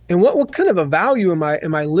 And what kind of a value am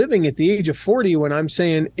I living at the age of 40 when I'm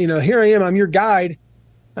saying, here I am, I'm your guide,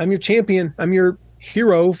 I'm your champion, I'm your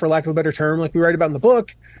hero, for lack of a better term, like we write about in the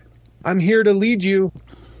book. I'm here to lead you.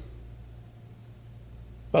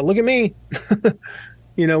 But look at me.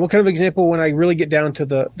 What kind of example, when I really get down to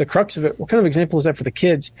the crux of it, what kind of example is that for the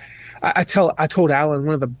kids? I told Alan,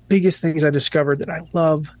 one of the biggest things I discovered that I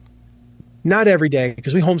love, not every day,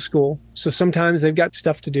 because we homeschool, so sometimes they've got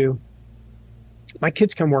stuff to do. My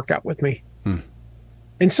kids come work out with me.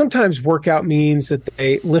 And sometimes workout means that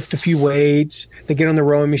they lift a few weights, they get on the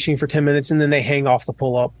rowing machine for 10 minutes, and then they hang off the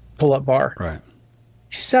pull-up bar. Right.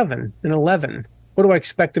 7 and 11. What do I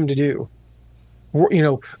expect them to do?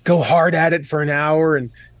 Go hard at it for an hour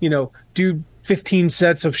and, do 15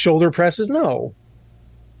 sets of shoulder presses? No.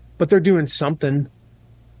 But they're doing something,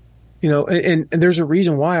 and there's a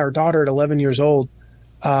reason why our daughter at 11 years old,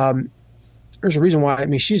 there's a reason why. I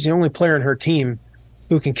mean, she's the only player in her team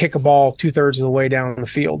who can kick a ball 2/3 of the way down the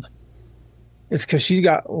field. It's because she's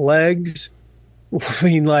got legs. I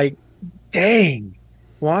mean, like, dang.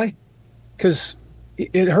 Why? Because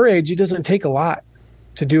at her age, it doesn't take a lot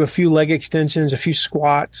to do a few leg extensions, a few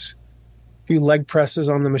squats, a few leg presses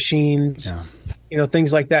on the machines,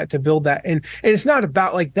 things like that to build that. And it's not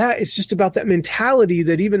about like that. It's just about that mentality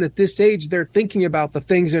that even at this age, they're thinking about the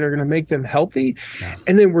things that are going to make them healthy. Yeah.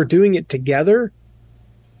 And then we're doing it together.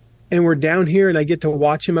 And we're down here and I get to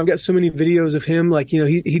watch him. I've got so many videos of him. Like,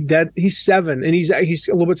 he's 7 and he's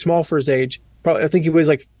a little bit small for his age. Probably, I think he weighs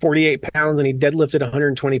like 48 pounds and he deadlifted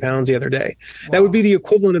 120 pounds the other day. Wow. That would be the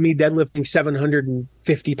equivalent of me deadlifting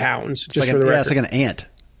 750 pounds. It's like an ant.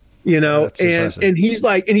 And he's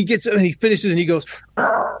like, and he gets, and he finishes and he goes,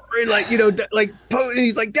 and like, and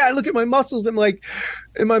he's like, Dad, look at my muscles. I'm like,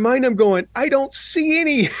 in my mind, I'm going, I don't see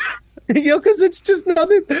any, cause it's just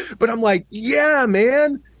nothing. But I'm like, yeah,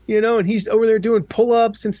 man, and he's over there doing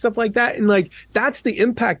pull-ups and stuff like that. And like, that's the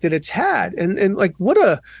impact that it's had. And like, what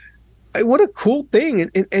a cool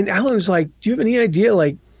thing. And Alan was like, do you have any idea?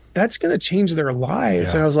 Like, that's going to change their lives.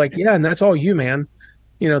 Yeah. And I was like, yeah. And that's all you, man.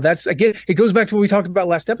 That's, again, it goes back to what we talked about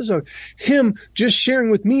last episode, him just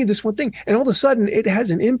sharing with me this one thing. And all of a sudden it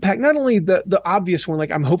has an impact, not only the obvious one,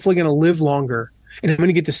 like I'm hopefully going to live longer and I'm going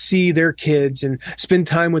to get to see their kids and spend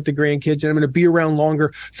time with the grandkids and I'm going to be around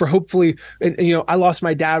longer for hopefully, and I lost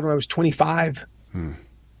my dad when I was 25.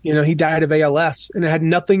 He died of ALS and it had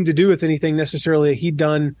nothing to do with anything necessarily he'd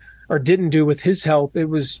done or didn't do with his health. It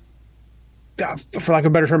was, for lack of a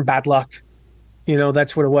better term, bad luck.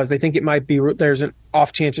 That's what it was. They think it might be, there's an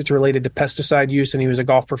off chance it's related to pesticide use and he was a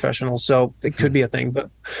golf professional. So it could be a thing, but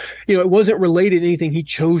it wasn't related to anything he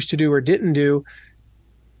chose to do or didn't do.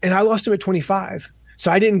 And I lost him at 25.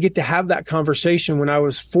 So I didn't get to have that conversation when I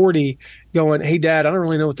was 40 going, hey Dad, I don't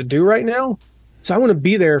really know what to do right now. So I want to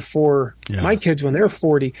be there for my kids when they're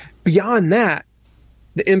 40. Beyond that,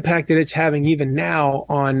 the impact that it's having even now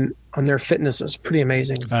on their fitness is pretty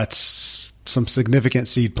amazing. That's some significant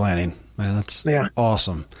seed planting. Man, that's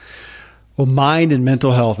awesome. Well, mind and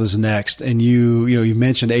mental health is next. And you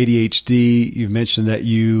mentioned ADHD. You mentioned that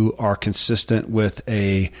you are consistent with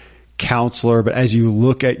a counselor, but as you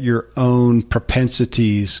look at your own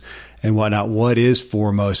propensities and whatnot, what is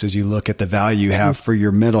foremost as you look at the value you have for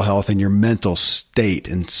your mental health and your mental state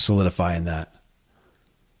and solidifying that?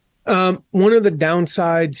 One of the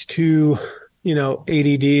downsides to,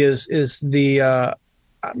 ADD is the,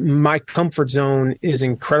 my comfort zone is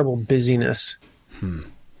incredible busyness.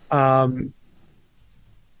 My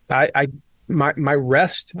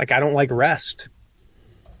rest, like I don't like rest,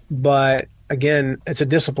 but again, it's a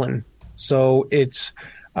discipline. So it's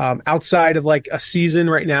outside of like a season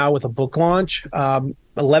right now with a book launch,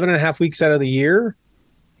 11 and a half weeks out of the year,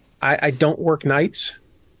 I don't work nights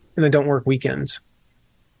and I don't work weekends.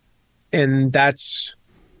 And that's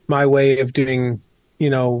my way of doing,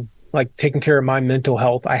 like taking care of my mental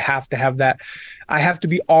health. I have to have that. I have to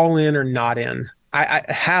be all in or not in.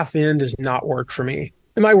 Half in does not work for me.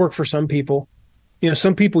 It might work for some people.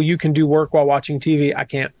 Some people you can do work while watching TV. I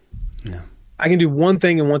can't. Yeah. I can do one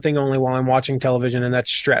thing and one thing only while I'm watching television, and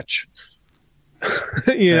that's stretch.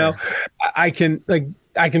 I can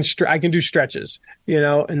do stretches,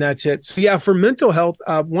 and that's it. So yeah, for mental health,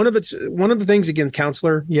 one of the things, again,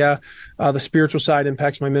 counselor, the spiritual side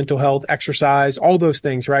impacts my mental health, exercise, all those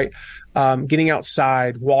things, right? Getting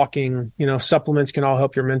outside, walking, supplements can all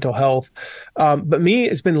help your mental health. But me,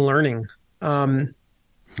 it's been learning.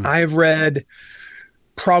 I have read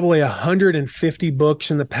probably 150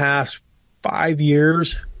 books in the past 5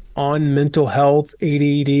 years on mental health,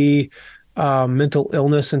 ADHD, mental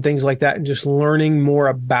illness and things like that, and just learning more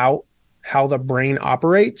about how the brain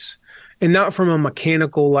operates, and not from a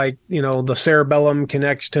mechanical, like, the cerebellum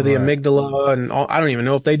connects to the amygdala and all. I don't even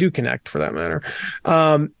know if they do connect, for that matter.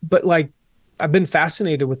 But like, I've been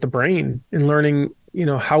fascinated with the brain and learning,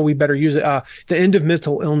 how we better use it. The End of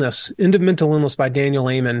Mental Illness by Daniel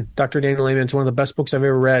Amen. Dr. Daniel Amen is one of the best books I've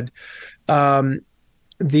ever read. Driven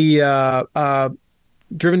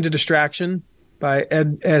to Distraction by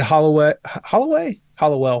Ed Hollowell,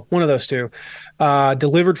 one of those two.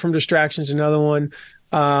 Delivered from Distractions, another one.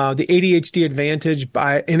 The ADHD Advantage,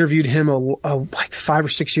 I interviewed him like 5 or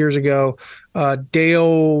 6 years ago.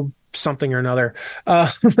 Dale something or another.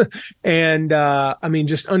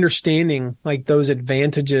 Just understanding like those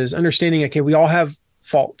advantages, understanding, okay, we all have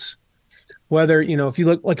faults. Whether, if you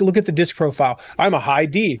look at the disc profile, I'm a high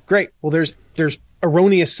D. Great. Well, there's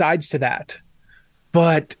erroneous sides to that,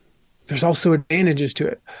 but there's also advantages to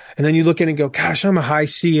it. And then you look at it and go, gosh, I'm a high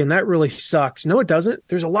C and that really sucks. No, it doesn't.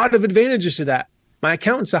 There's a lot of advantages to that. My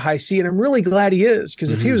accountant's a high C and I'm really glad he is,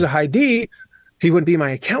 because if he was a high D, he wouldn't be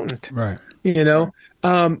my accountant. Right.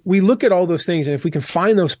 We look at all those things, and if we can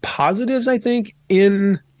find those positives, I think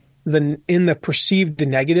in the perceived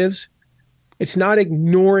negatives, it's not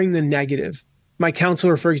ignoring the negative. My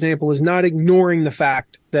counselor, for example, is not ignoring the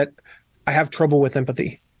fact that I have trouble with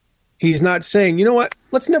empathy. He's not saying, you know what,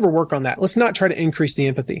 let's never work on that. Let's not try to increase the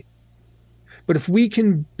empathy. But if we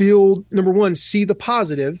can build, number one, see the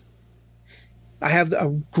positive. I have a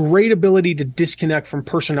great ability to disconnect from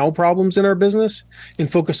personnel problems in our business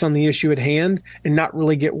and focus on the issue at hand, and not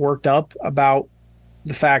really get worked up about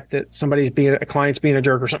the fact that a client's being a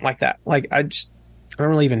jerk or something like that. Like, I don't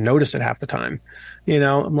really even notice it half the time.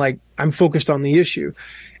 I'm like, I'm focused on the issue.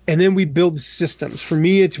 And then we build systems. For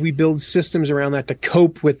me, we build systems around that to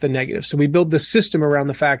cope with the negative. So we build the system around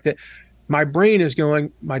the fact that my brain is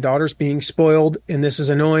going, my daughter's being spoiled and this is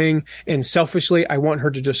annoying. And selfishly, I want her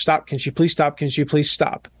to just stop. Can she please stop? Can she please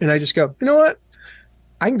stop? And I just go, you know what?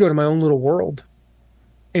 I can go to my own little world.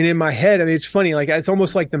 And in my head, it's funny, like it's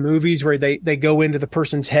almost like the movies where they go into the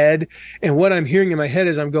person's head. And what I'm hearing in my head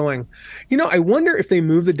is I'm going, I wonder if they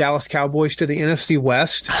move the Dallas Cowboys to the NFC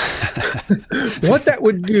West, what that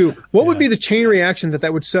would do. What would be the chain reaction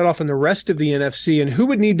that would set off in the rest of the NFC, and who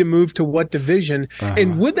would need to move to what division?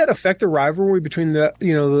 And would that affect the rivalry between the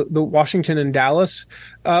Washington and Dallas?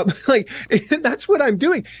 That's what I'm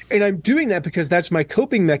doing. And I'm doing that because that's my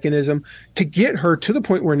coping mechanism to get her to the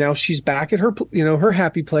point where now she's back at her, her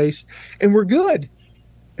happy place, and we're good.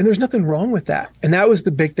 And there's nothing wrong with that. And that was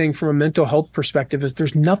the big thing from a mental health perspective, is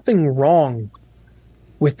there's nothing wrong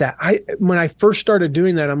with that. When I first started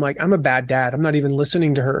doing that, I'm like, I'm a bad dad. I'm not even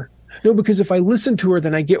listening to her. No, because if I listen to her,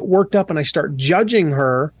 then I get worked up and I start judging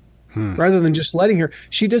her. Rather than just letting her.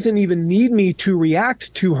 She doesn't even need me to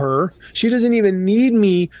react to her. She doesn't even need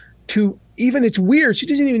me to, it's weird, she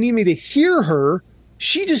doesn't even need me to hear her.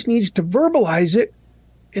 She just needs to verbalize it,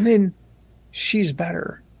 and then she's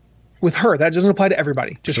better. With her, that doesn't apply to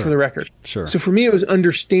everybody, just for the record. Sure. So for me, it was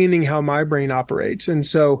understanding how my brain operates. And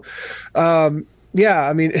so,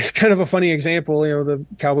 it's kind of a funny example, the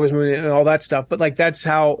Cowboys movie and all that stuff. But like, that's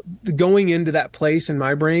how going into that place in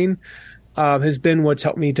my brain has been what's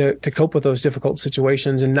helped me to cope with those difficult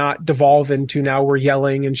situations, and not devolve into now we're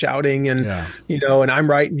yelling and shouting and, and I'm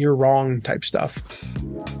right and you're wrong type stuff.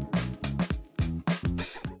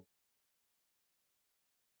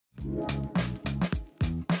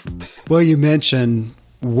 Well, you mentioned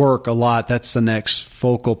work a lot. That's the next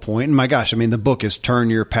focal point. And my gosh, I mean, the book is Turn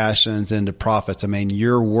Your Passions into Profits. I mean,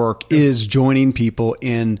 your work is joining people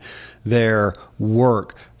in their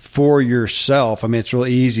work for yourself. I mean, it's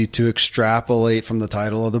really easy to extrapolate from the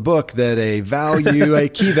title of the book that a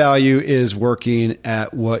key value is working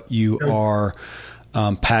at what you are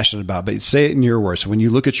passionate about. But say it in your words. So when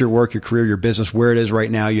you look at your work, your career, your business, where it is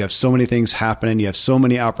right now, you have so many things happening. You have so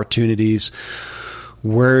many opportunities.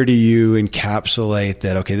 Where do you encapsulate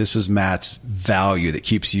that? Okay, this is Matt's value that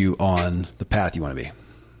keeps you on the path you want to be.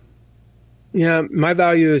 Yeah, my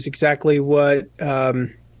value is exactly what,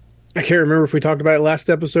 I can't remember if we talked about it last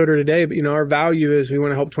episode or today, but our value is we want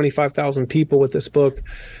to help 25,000 people with this book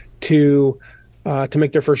to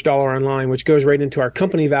make their first dollar online, which goes right into our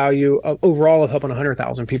company value of overall of helping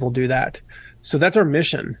 100,000 people do that. So that's our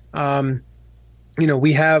mission.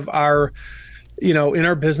 We have our, in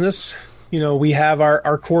our business, we have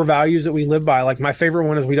our core values that we live by. Like my favorite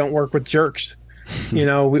one is we don't work with jerks. We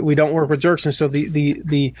don't work with jerks. And so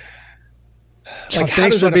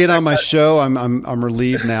thanks for being on my show. I'm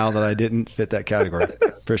relieved now that I didn't fit that category.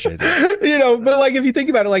 Appreciate that. But like if you think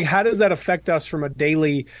about it, like how does that affect us from a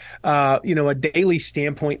daily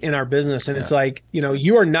standpoint in our business? And it's like,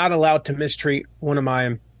 you are not allowed to mistreat one of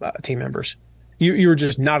my team members. You're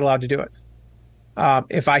just not allowed to do it.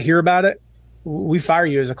 If I hear about it, we fire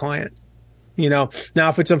you as a client. Now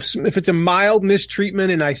if it's a mild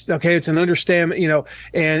mistreatment and it's an understatement,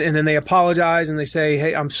 and then they apologize and they say,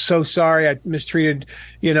 hey, I'm so sorry. I mistreated,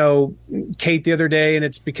 Kate the other day. And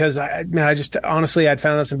it's because I just honestly, I'd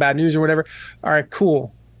found out some bad news or whatever. All right,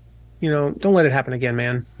 cool. Don't let it happen again,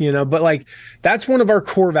 man. But like, that's one of our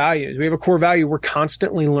core values. We have a core value. We're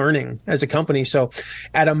constantly learning as a company. So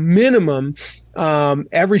at a minimum,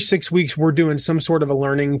 every 6 weeks, we're doing some sort of a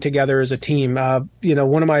learning together as a team.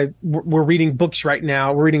 We're reading books right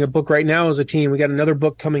now. We're reading a book right now as a team. We got another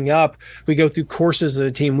book coming up. We go through courses as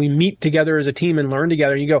a team. We meet together as a team and learn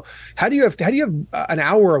together. You go, how do you have an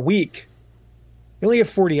hour a week? You only have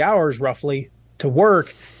 40 hours roughly to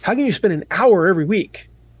work. How can you spend an hour every week?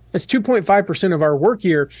 That's 2.5% of our work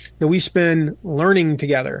year that we spend learning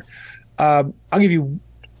together. I'll give you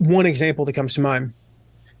one example that comes to mind.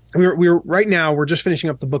 We're just finishing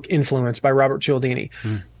up the book Influence by Robert Cialdini.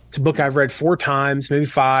 It's a book I've read 4 times, maybe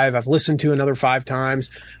 5. I've listened to another 5 times.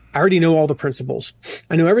 I already know all the principles.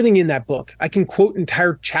 I know everything in that book. I can quote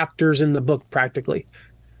entire chapters in the book practically.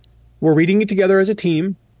 We're reading it together as a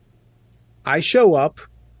team. I show up,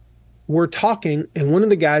 we're talking, and one of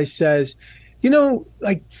the guys says,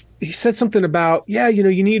 he said something about,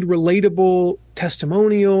 you need relatable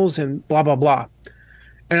testimonials and blah, blah, blah.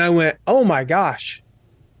 And I went, oh my gosh,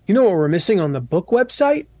 you know what we're missing on the book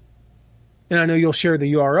website? And I know you'll share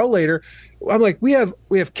the URL later. I'm like, we have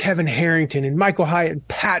Kevin Harrington and Michael Hyatt and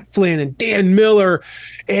Pat Flynn and Dan Miller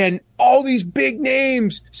and all these big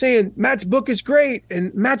names saying Matt's book is great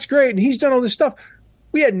and Matt's great and he's done all this stuff.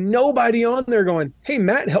 We had nobody on there going, hey,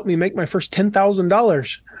 Matt helped me make my first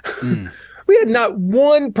 $10,000. We had not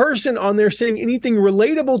one person on there saying anything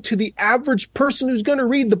relatable to the average person who's going to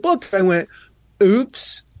read the book. I went,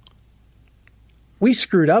 oops, we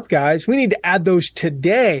screwed up, guys. We need to add those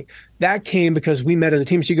today. That came because we met as a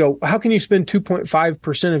team. So you go, how can you spend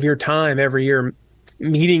 2.5% of your time every year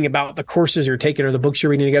meeting about the courses you're taking or the books you're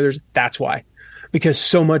reading together? That's why, because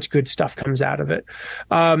so much good stuff comes out of it.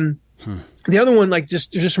 The other one, like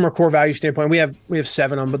just from a core value standpoint, we have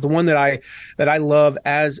 7 of them, but the one that I love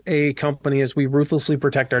as a company is we ruthlessly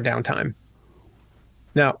protect our downtime.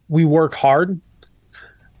 Now, we work hard,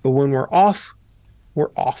 but when we're off, we're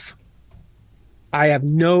off. I have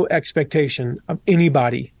no expectation of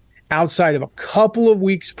anybody outside of a couple of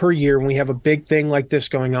weeks per year when we have a big thing like this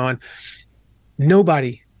going on.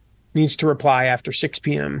 Nobody needs to reply after 6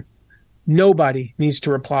 p.m. Nobody needs to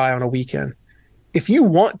reply on a weekend. If you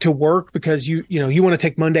want to work because you want to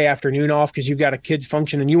take Monday afternoon off because you've got a kid's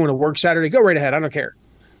function and you want to work Saturday, go right ahead. I don't care.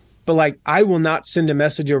 But like, I will not send a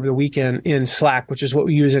message over the weekend in Slack, which is what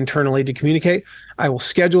we use internally to communicate. I will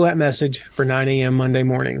schedule that message for 9 a.m. Monday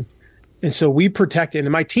morning. And so we protect it.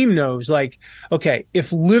 And my team knows, like, okay,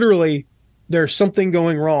 if literally there's something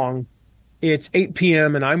going wrong, it's 8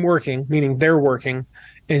 p.m. and I'm working, meaning they're working,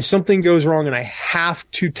 and something goes wrong and I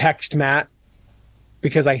have to text Matt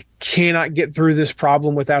because I cannot get through this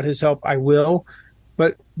problem without his help, I will.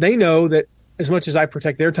 But they know that as much as I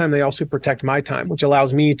protect their time, they also protect my time, which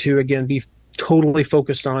allows me to, again, be totally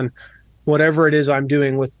focused on whatever it is I'm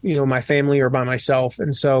doing with, my family or by myself.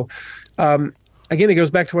 And so, again, it goes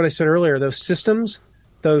back to what I said earlier, those systems,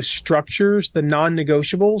 those structures, the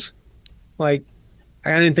non-negotiables, like,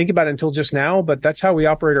 I didn't think about it until just now, but that's how we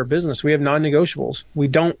operate our business. We have non-negotiables.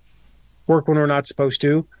 We're work when we're not supposed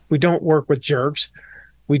to. We don't work with jerks.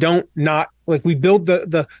 We don't not like we build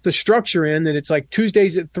the structure in that it's like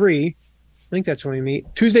Tuesdays at 3. I think that's when we meet.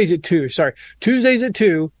 Tuesdays at 2. Sorry. Tuesdays at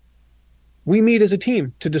 2, we meet as a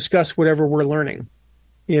team to discuss whatever we're learning,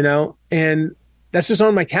 and that's just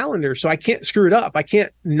on my calendar. So I can't screw it up. I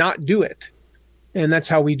can't not do it. And that's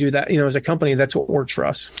how we do that. As a company, that's what works for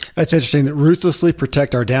us. That's interesting, that ruthlessly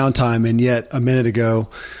protect our downtime. And yet a minute ago,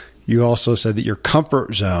 you also said that your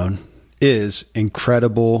comfort zone is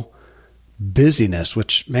incredible busyness,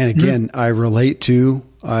 which, man, again, I relate to.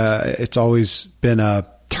 It's always been a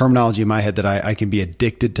terminology in my head that I can be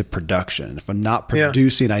addicted to production. If I'm not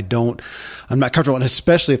producing, I'm not comfortable. And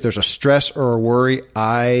especially if there's a stress or a worry,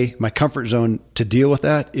 my comfort zone to deal with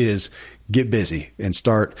that is get busy and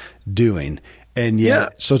start doing. And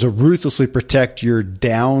yet, so to ruthlessly protect your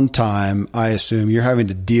downtime, I assume you're having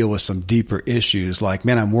to deal with some deeper issues like,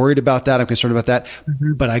 man, I'm worried about that. I'm concerned about that,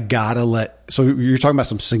 but I gotta so you're talking about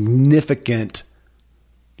some significant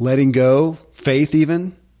letting go, faith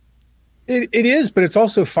even? It is, but it's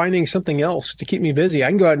also finding something else to keep me busy. I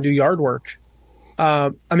can go out and do yard work.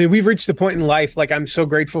 We've reached the point in life, like I'm so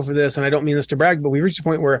grateful for this, and I don't mean this to brag, but we've reached a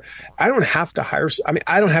point where I don't have to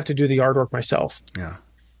I don't have to do the yard work myself. Yeah.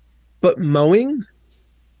 But mowing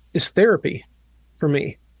is therapy for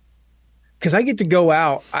me because I get to go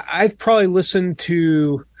out. I've probably listened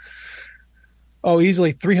to,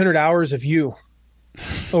 easily 300 hours of you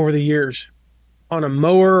over the years on a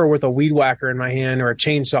mower or with a weed whacker in my hand or a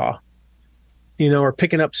chainsaw, or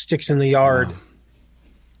picking up sticks in the yard,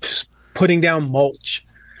 putting down mulch.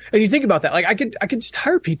 And you think about that, like I could just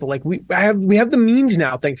hire people. Like we have the means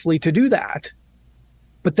now, thankfully, to do that.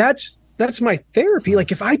 But that's my therapy.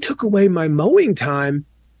 Like if I took away my mowing time,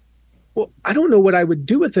 well, I don't know what I would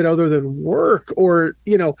do with it other than work or,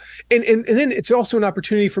 and then it's also an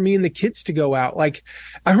opportunity for me and the kids to go out. Like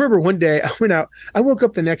I remember one day I went out, I woke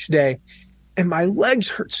up the next day and my legs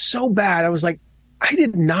hurt so bad. I was like, I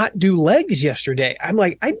did not do legs yesterday. I'm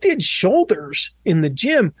like, I did shoulders in the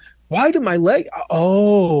gym. Why do my leg?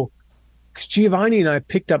 Oh, because Giovanni and I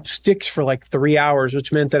picked up sticks for like 3 hours,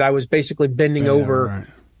 which meant that I was basically bending over. Right.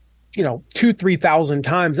 2,000-3,000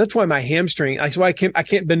 times. That's why my hamstring, that's why I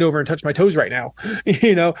can't bend over and touch my toes right now.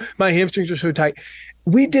 My hamstrings are so tight.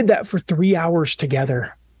 We did that for 3 hours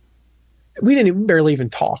together. We barely even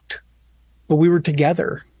talked, but we were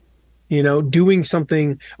together, doing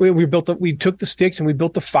something. We took the sticks and we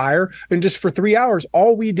built the fire, and just for 3 hours,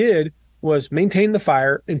 all we did was maintain the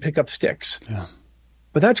fire and pick up sticks. Yeah.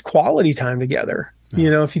 But that's quality time together,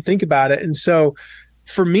 if you think about it. And so,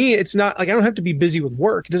 for me, it's not like I don't have to be busy with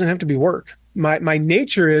work. It doesn't have to be work. My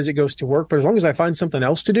nature is it goes to work, but as long as I find something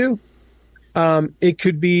else to do, it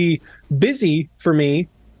could be busy for me.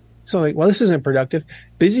 So like, well, this isn't productive.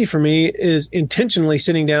 Busy for me is intentionally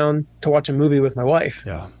sitting down to watch a movie with my wife.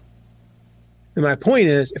 Yeah. And my point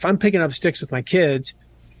is, if I'm picking up sticks with my kids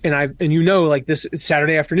and like this it's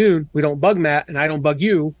Saturday afternoon, we don't bug Matt and I don't bug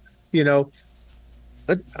you,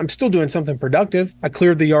 I'm still doing something productive. I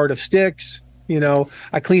cleared the yard of sticks.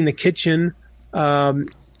 I clean the kitchen.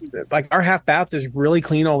 Like our half bath is really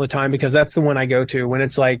clean all the time because that's the one I go to when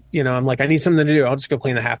it's like, I'm like, I need something to do. I'll just go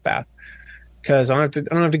clean the half bath because I don't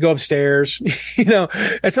have to go upstairs.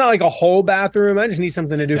 It's not like a whole bathroom. I just need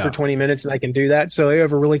something to do for 20 minutes and I can do that. So I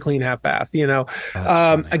have a really clean half bath,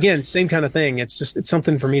 again, same kind of thing. It's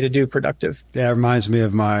something for me to do productive. Yeah. It reminds me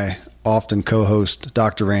of my often co-host,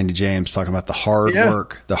 Dr. Randy James, talking about the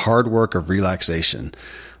hard work of relaxation.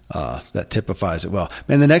 That typifies it well.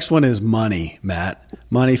 Man, the next one is money, Matt.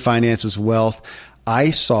 Money, finances, wealth. I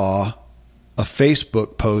saw a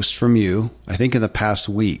Facebook post from you, I think in the past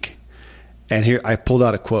week. And here I pulled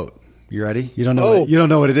out a quote. You ready? You don't know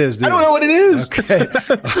what it is, do you? I don't know what it is. Okay.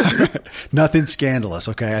 Right. Nothing scandalous.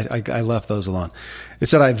 Okay. I left those alone. It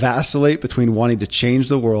said, I vacillate between wanting to change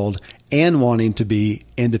the world and wanting to be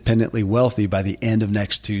independently wealthy by the end of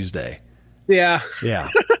next Tuesday. Yeah. Yeah.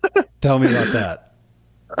 Tell me about that.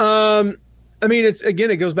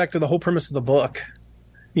 It goes back to the whole premise of the book,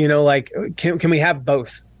 like can we have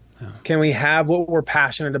both? Yeah. Can we have what we're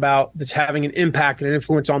passionate about that's having an impact and an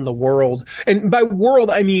influence on the world? And by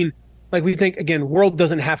world, I mean, like we think, again, world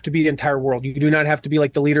doesn't have to be the entire world. You do not have to be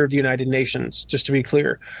like the leader of the United Nations, just to be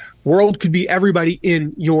clear. World could be everybody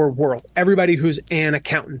in your world, everybody who's an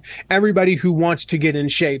accountant, everybody who wants to get in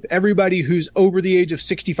shape, everybody who's over the age of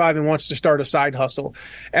 65 and wants to start a side hustle,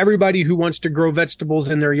 everybody who wants to grow vegetables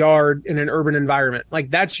in their yard in an urban environment.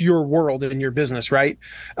 Like that's your world and your business, right?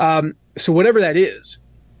 So whatever that is,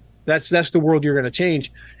 that's the world you're going to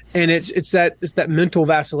change. And it's that mental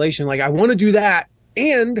vacillation. Like I want to do that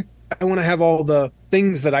and I want to have all the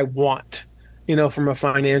things that I want, from a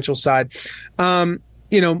financial side.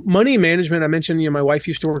 Money management, I mentioned, my wife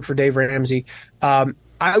used to work for Dave Ramsey.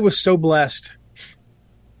 I was so blessed.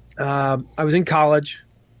 I was in college,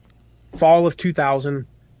 fall of 2000.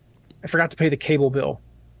 I forgot to pay the cable bill.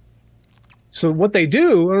 So what they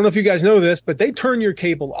do, I don't know if you guys know this, but they turn your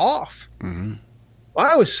cable off. Mm-hmm. Well,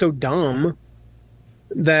 I was so dumb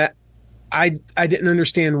that I didn't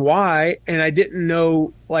understand why, and I didn't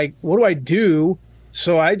know, what do I do?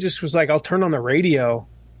 So I just was like, I'll turn on the radio.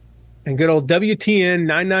 And good old WTN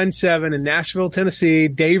 997 in Nashville, Tennessee,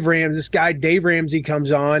 this guy Dave Ramsey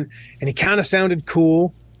comes on, and he kind of sounded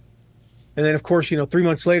cool. And then, of course, 3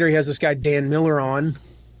 months later, he has this guy Dan Miller on.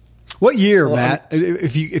 What year, Matt?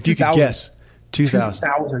 If you could guess, 2000.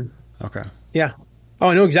 2000. Okay. Yeah. Oh,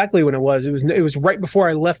 I know exactly when it was. It was right before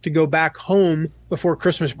I left to go back home before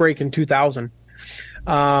Christmas break in 2000.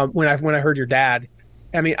 When I heard your dad.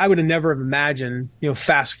 I mean, I would have never imagined,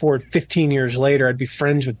 fast forward 15 years later, I'd be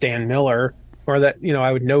friends with Dan Miller, or that,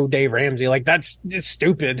 I would know Dave Ramsey. It's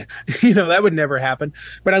stupid. That would never happen.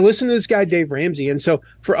 But I listened to this guy, Dave Ramsey. And so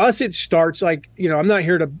for us, it starts I'm not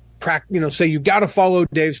here to say you got to follow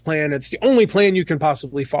Dave's plan. It's the only plan you can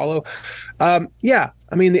possibly follow.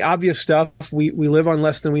 The obvious stuff, we live on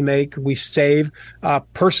less than we make. We save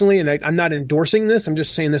personally. And I'm not endorsing this. I'm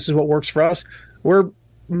just saying this is what works for us.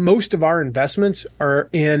 Most of our investments are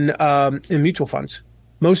in mutual funds.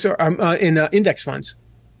 Most are in index funds.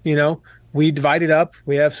 We divide it up.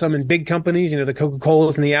 We have some in big companies, the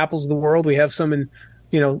Coca-Colas and the Apples of the world. We have some in,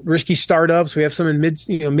 risky startups. We have some in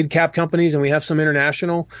mid-cap companies, and we have some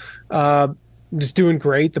international. Just doing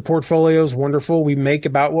great. The portfolio is wonderful. We make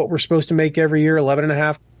about what we're supposed to make every year,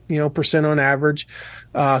 11.5% on average.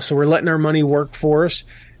 So we're letting our money work for us.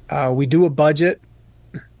 We do a budget.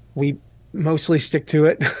 We mostly stick to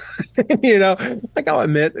it. I'll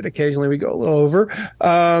admit that occasionally we go a little over.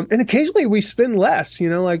 And occasionally we spend less,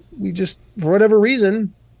 we just, for whatever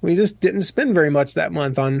reason, we just didn't spend very much that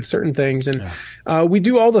month on certain things. And we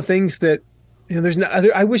do all the things that,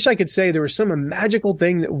 I wish I could say there was some magical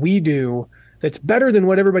thing that we do that's better than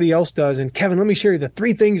what everybody else does. And Kevin, let me share you the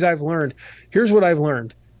 3 things I've learned. Here's what I've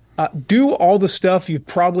learned. Do all the stuff you've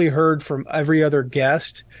probably heard from every other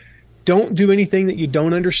guest. Don't do anything that you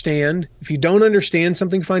don't understand. If you don't understand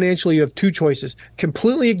something financially, you have 2 choices.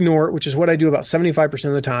 Completely ignore it, which is what I do about 75%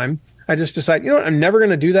 of the time. I just decide, I'm never going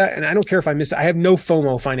to do that. And I don't care if I miss it. I have no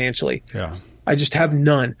FOMO financially. Yeah. I just have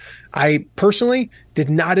none. I personally did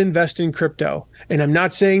not invest in crypto. And I'm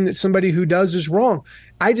not saying that somebody who does is wrong.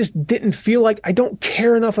 I just didn't feel like I don't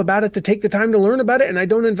care enough about it to take the time to learn about it. And I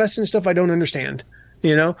don't invest in stuff I don't understand.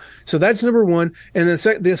 So that's number one. And then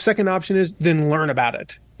the second option is then learn about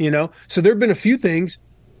it. So there have been a few things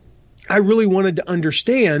I really wanted to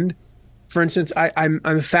understand. For instance,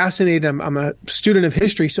 I'm fascinated. I'm a student of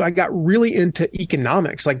history. So I got really into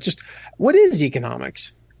economics. Just what is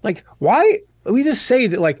economics? Why we just say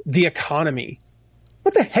that the economy?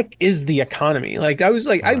 What the heck is the economy?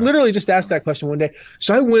 I literally just asked that question one day.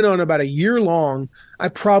 So I went on about a year long. I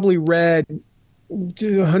probably read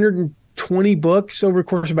 120 books over the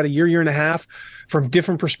course of about a year and a half from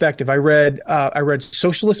different perspective. I read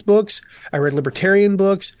socialist books. I read libertarian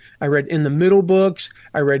books. I read in the middle books.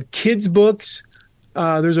 I read kids books.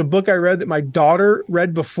 There's a book I read that my daughter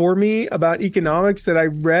read before me about economics that I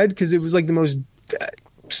read because it was the most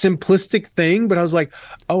simplistic thing, but I was like,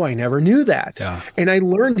 oh, I never knew that. Yeah. And I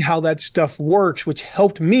learned how that stuff works, which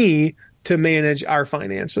helped me to manage our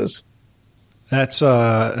finances. I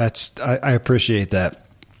appreciate that.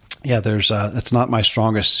 Yeah, that's not my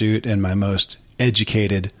strongest suit and my most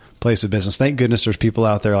educated place of business. Thank goodness there's people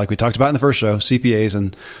out there like we talked about in the first show, CPAs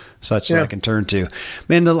and such that I can turn to.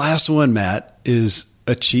 Man, the last one, Matt, is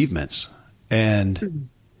achievements. And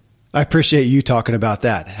I appreciate you talking about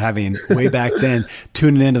that, having way back then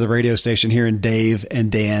tuning into the radio station, hearing Dave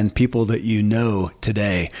and Dan, people that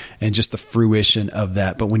today, and just the fruition of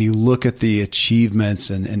that. But when you look at the achievements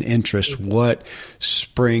and interests, what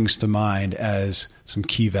springs to mind as some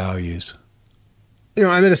key values?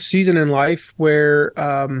 I'm at a season in life where,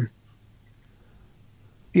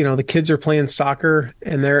 the kids are playing soccer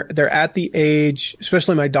and they're at the age,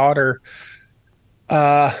 especially my daughter.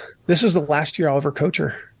 This is the last year I'll ever coach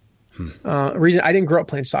her. Reason I didn't grow up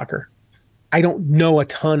playing soccer. I don't know a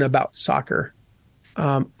ton about soccer.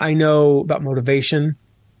 I know about motivation.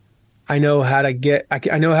 I know how to get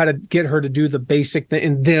her to do the basic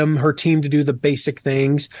thing, and her team to do the basic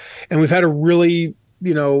things. And we've had a really,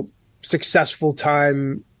 successful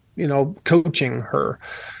time, coaching her.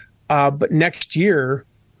 But next year,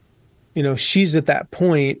 she's at that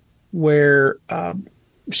point where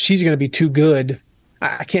she's going to be too good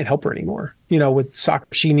I can't help her anymore. You know, with soccer,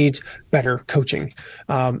 she needs better coaching.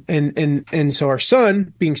 And so our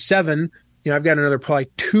son being 7, you know, I've got another probably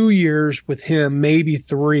 2 years with him, maybe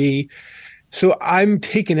 3. So I'm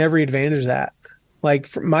taking every advantage of that. Like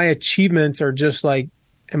my achievements are just like,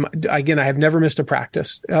 again, I have never missed a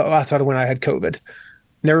practice outside of when I had COVID.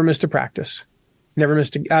 Never missed a practice. Never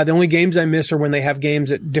missed the only games I miss are when they have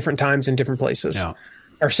games at different times in different places. Yeah.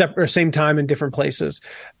 Or same time in different places.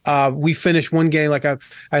 We finished one game, like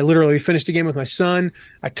I literally finished a game with my son.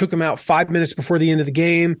 I took him out 5 minutes before the end of the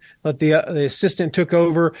game. Let the assistant took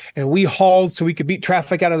over, and we hauled so we could beat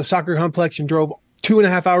traffic out of the soccer complex and drove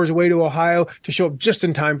 2.5 hours away to Ohio to show up just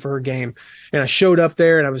in time for her game. And I showed up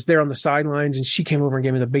there, and I was there on the sidelines, and she came over and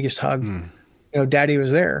gave me the biggest hug. You know, Daddy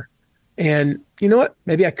was there. And you know what?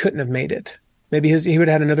 Maybe I couldn't have made it. Maybe he would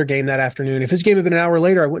have had another game that afternoon. If his game had been an hour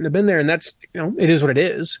later, I wouldn't have been there. And that's, you know, it is what it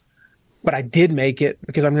is. But I did make it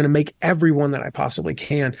because I'm going to make every one that I possibly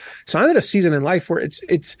can. So I'm at a season in life where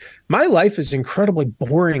my life is incredibly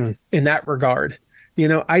boring in that regard. You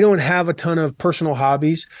know, I don't have a ton of personal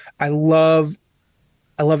hobbies. I love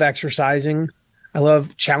exercising. I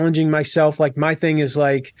love challenging myself. Like my thing is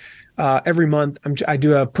like, every month I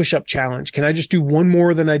do a push-up challenge. Can I just do one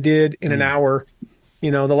more than I did in an hour,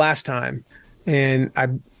 you know, the last time? And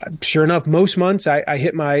I'm sure enough, most months I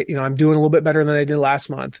hit my, you know, I'm doing a little bit better than I did last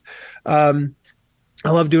month. I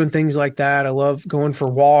love doing things like that. I love going for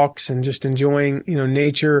walks and just enjoying, you know,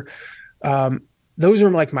 nature. Those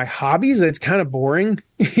are like my hobbies. It's kind of boring,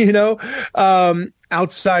 you know,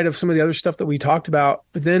 outside of some of the other stuff that we talked about.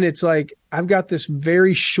 But then it's like, I've got this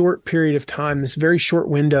very short period of time, this very short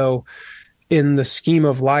window in the scheme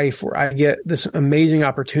of life where I get this amazing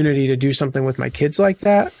opportunity to do something with my kids like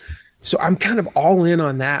that. So I'm kind of all in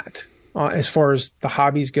on that as far as the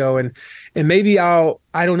hobbies go. And maybe I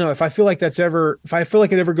don't know if I feel like it ever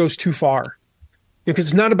goes too far, because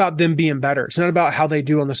it's not about them being better. It's not about how they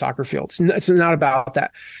do on the soccer field. It's not about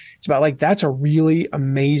that. It's about like, that's a really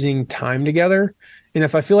amazing time together. And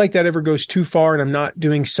if I feel like that ever goes too far and I'm not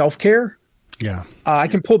doing self-care, I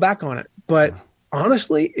can pull back on it. But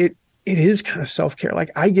honestly, it is kind of self-care. Like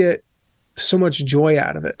I get so much joy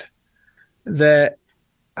out of it that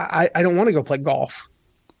I don't want to go play golf.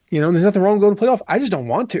 You know, there's nothing wrong with going to play golf. I just don't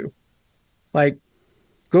want to. Like,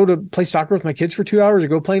 go to play soccer with my kids for 2 hours or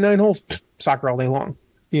go play 9 holes, soccer all day long.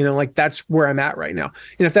 You know, like that's where I'm at right now.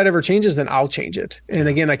 And if that ever changes, then I'll change it. And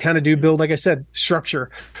again, I kind of do build, like I said, structure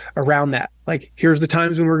around that. Like, here's the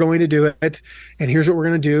times when we're going to do it, and here's what we're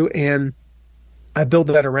going to do. And I build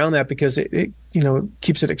that around that because it you know,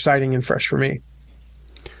 keeps it exciting and fresh for me.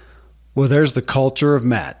 Well, there's the culture of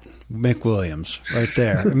Matt McWilliams right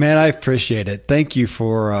there. Man, I appreciate it. Thank you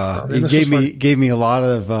for you gave me a lot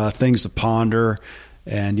of things to ponder,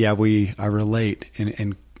 and yeah, I relate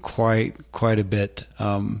in quite a bit.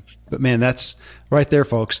 But man, that's right there,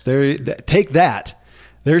 folks. Take that.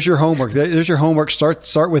 There's your homework. There's your homework.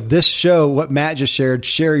 Start with this show. What Matt just shared.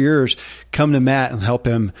 Share yours. Come to Matt and have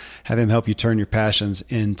him help you turn your passions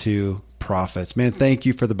into profits. Man, thank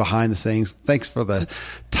you for the behind the scenes. Thanks for the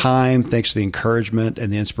time. Thanks for the encouragement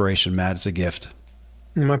and the inspiration, Matt. It's a gift.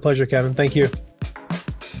 My pleasure, Kevin. Thank you.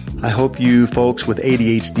 I hope you folks with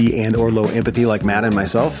ADHD and or low empathy like Matt and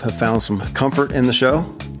myself have found some comfort in the show,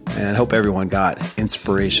 and hope everyone got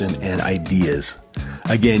inspiration and ideas.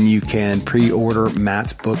 Again, you can pre-order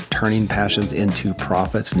Matt's book, Turning Passions into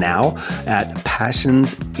Profits, now at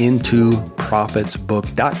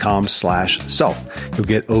passionsintoprofitsbook.com/self. You'll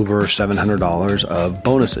get over $700 of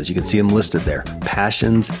bonuses. You can see them listed there.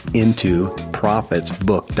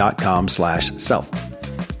 passionsintoprofitsbook.com/self.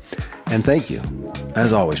 And thank you,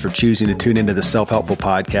 as always, for choosing to tune into the Self-Helpful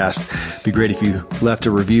Podcast. It'd be great if you left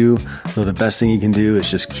a review. Though the best thing you can do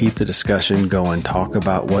is just keep the discussion going. Talk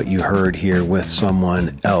about what you heard here with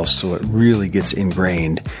someone else so it really gets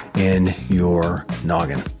ingrained in your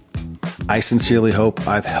noggin. I sincerely hope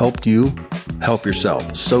I've helped you help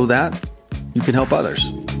yourself so that you can help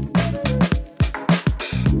others.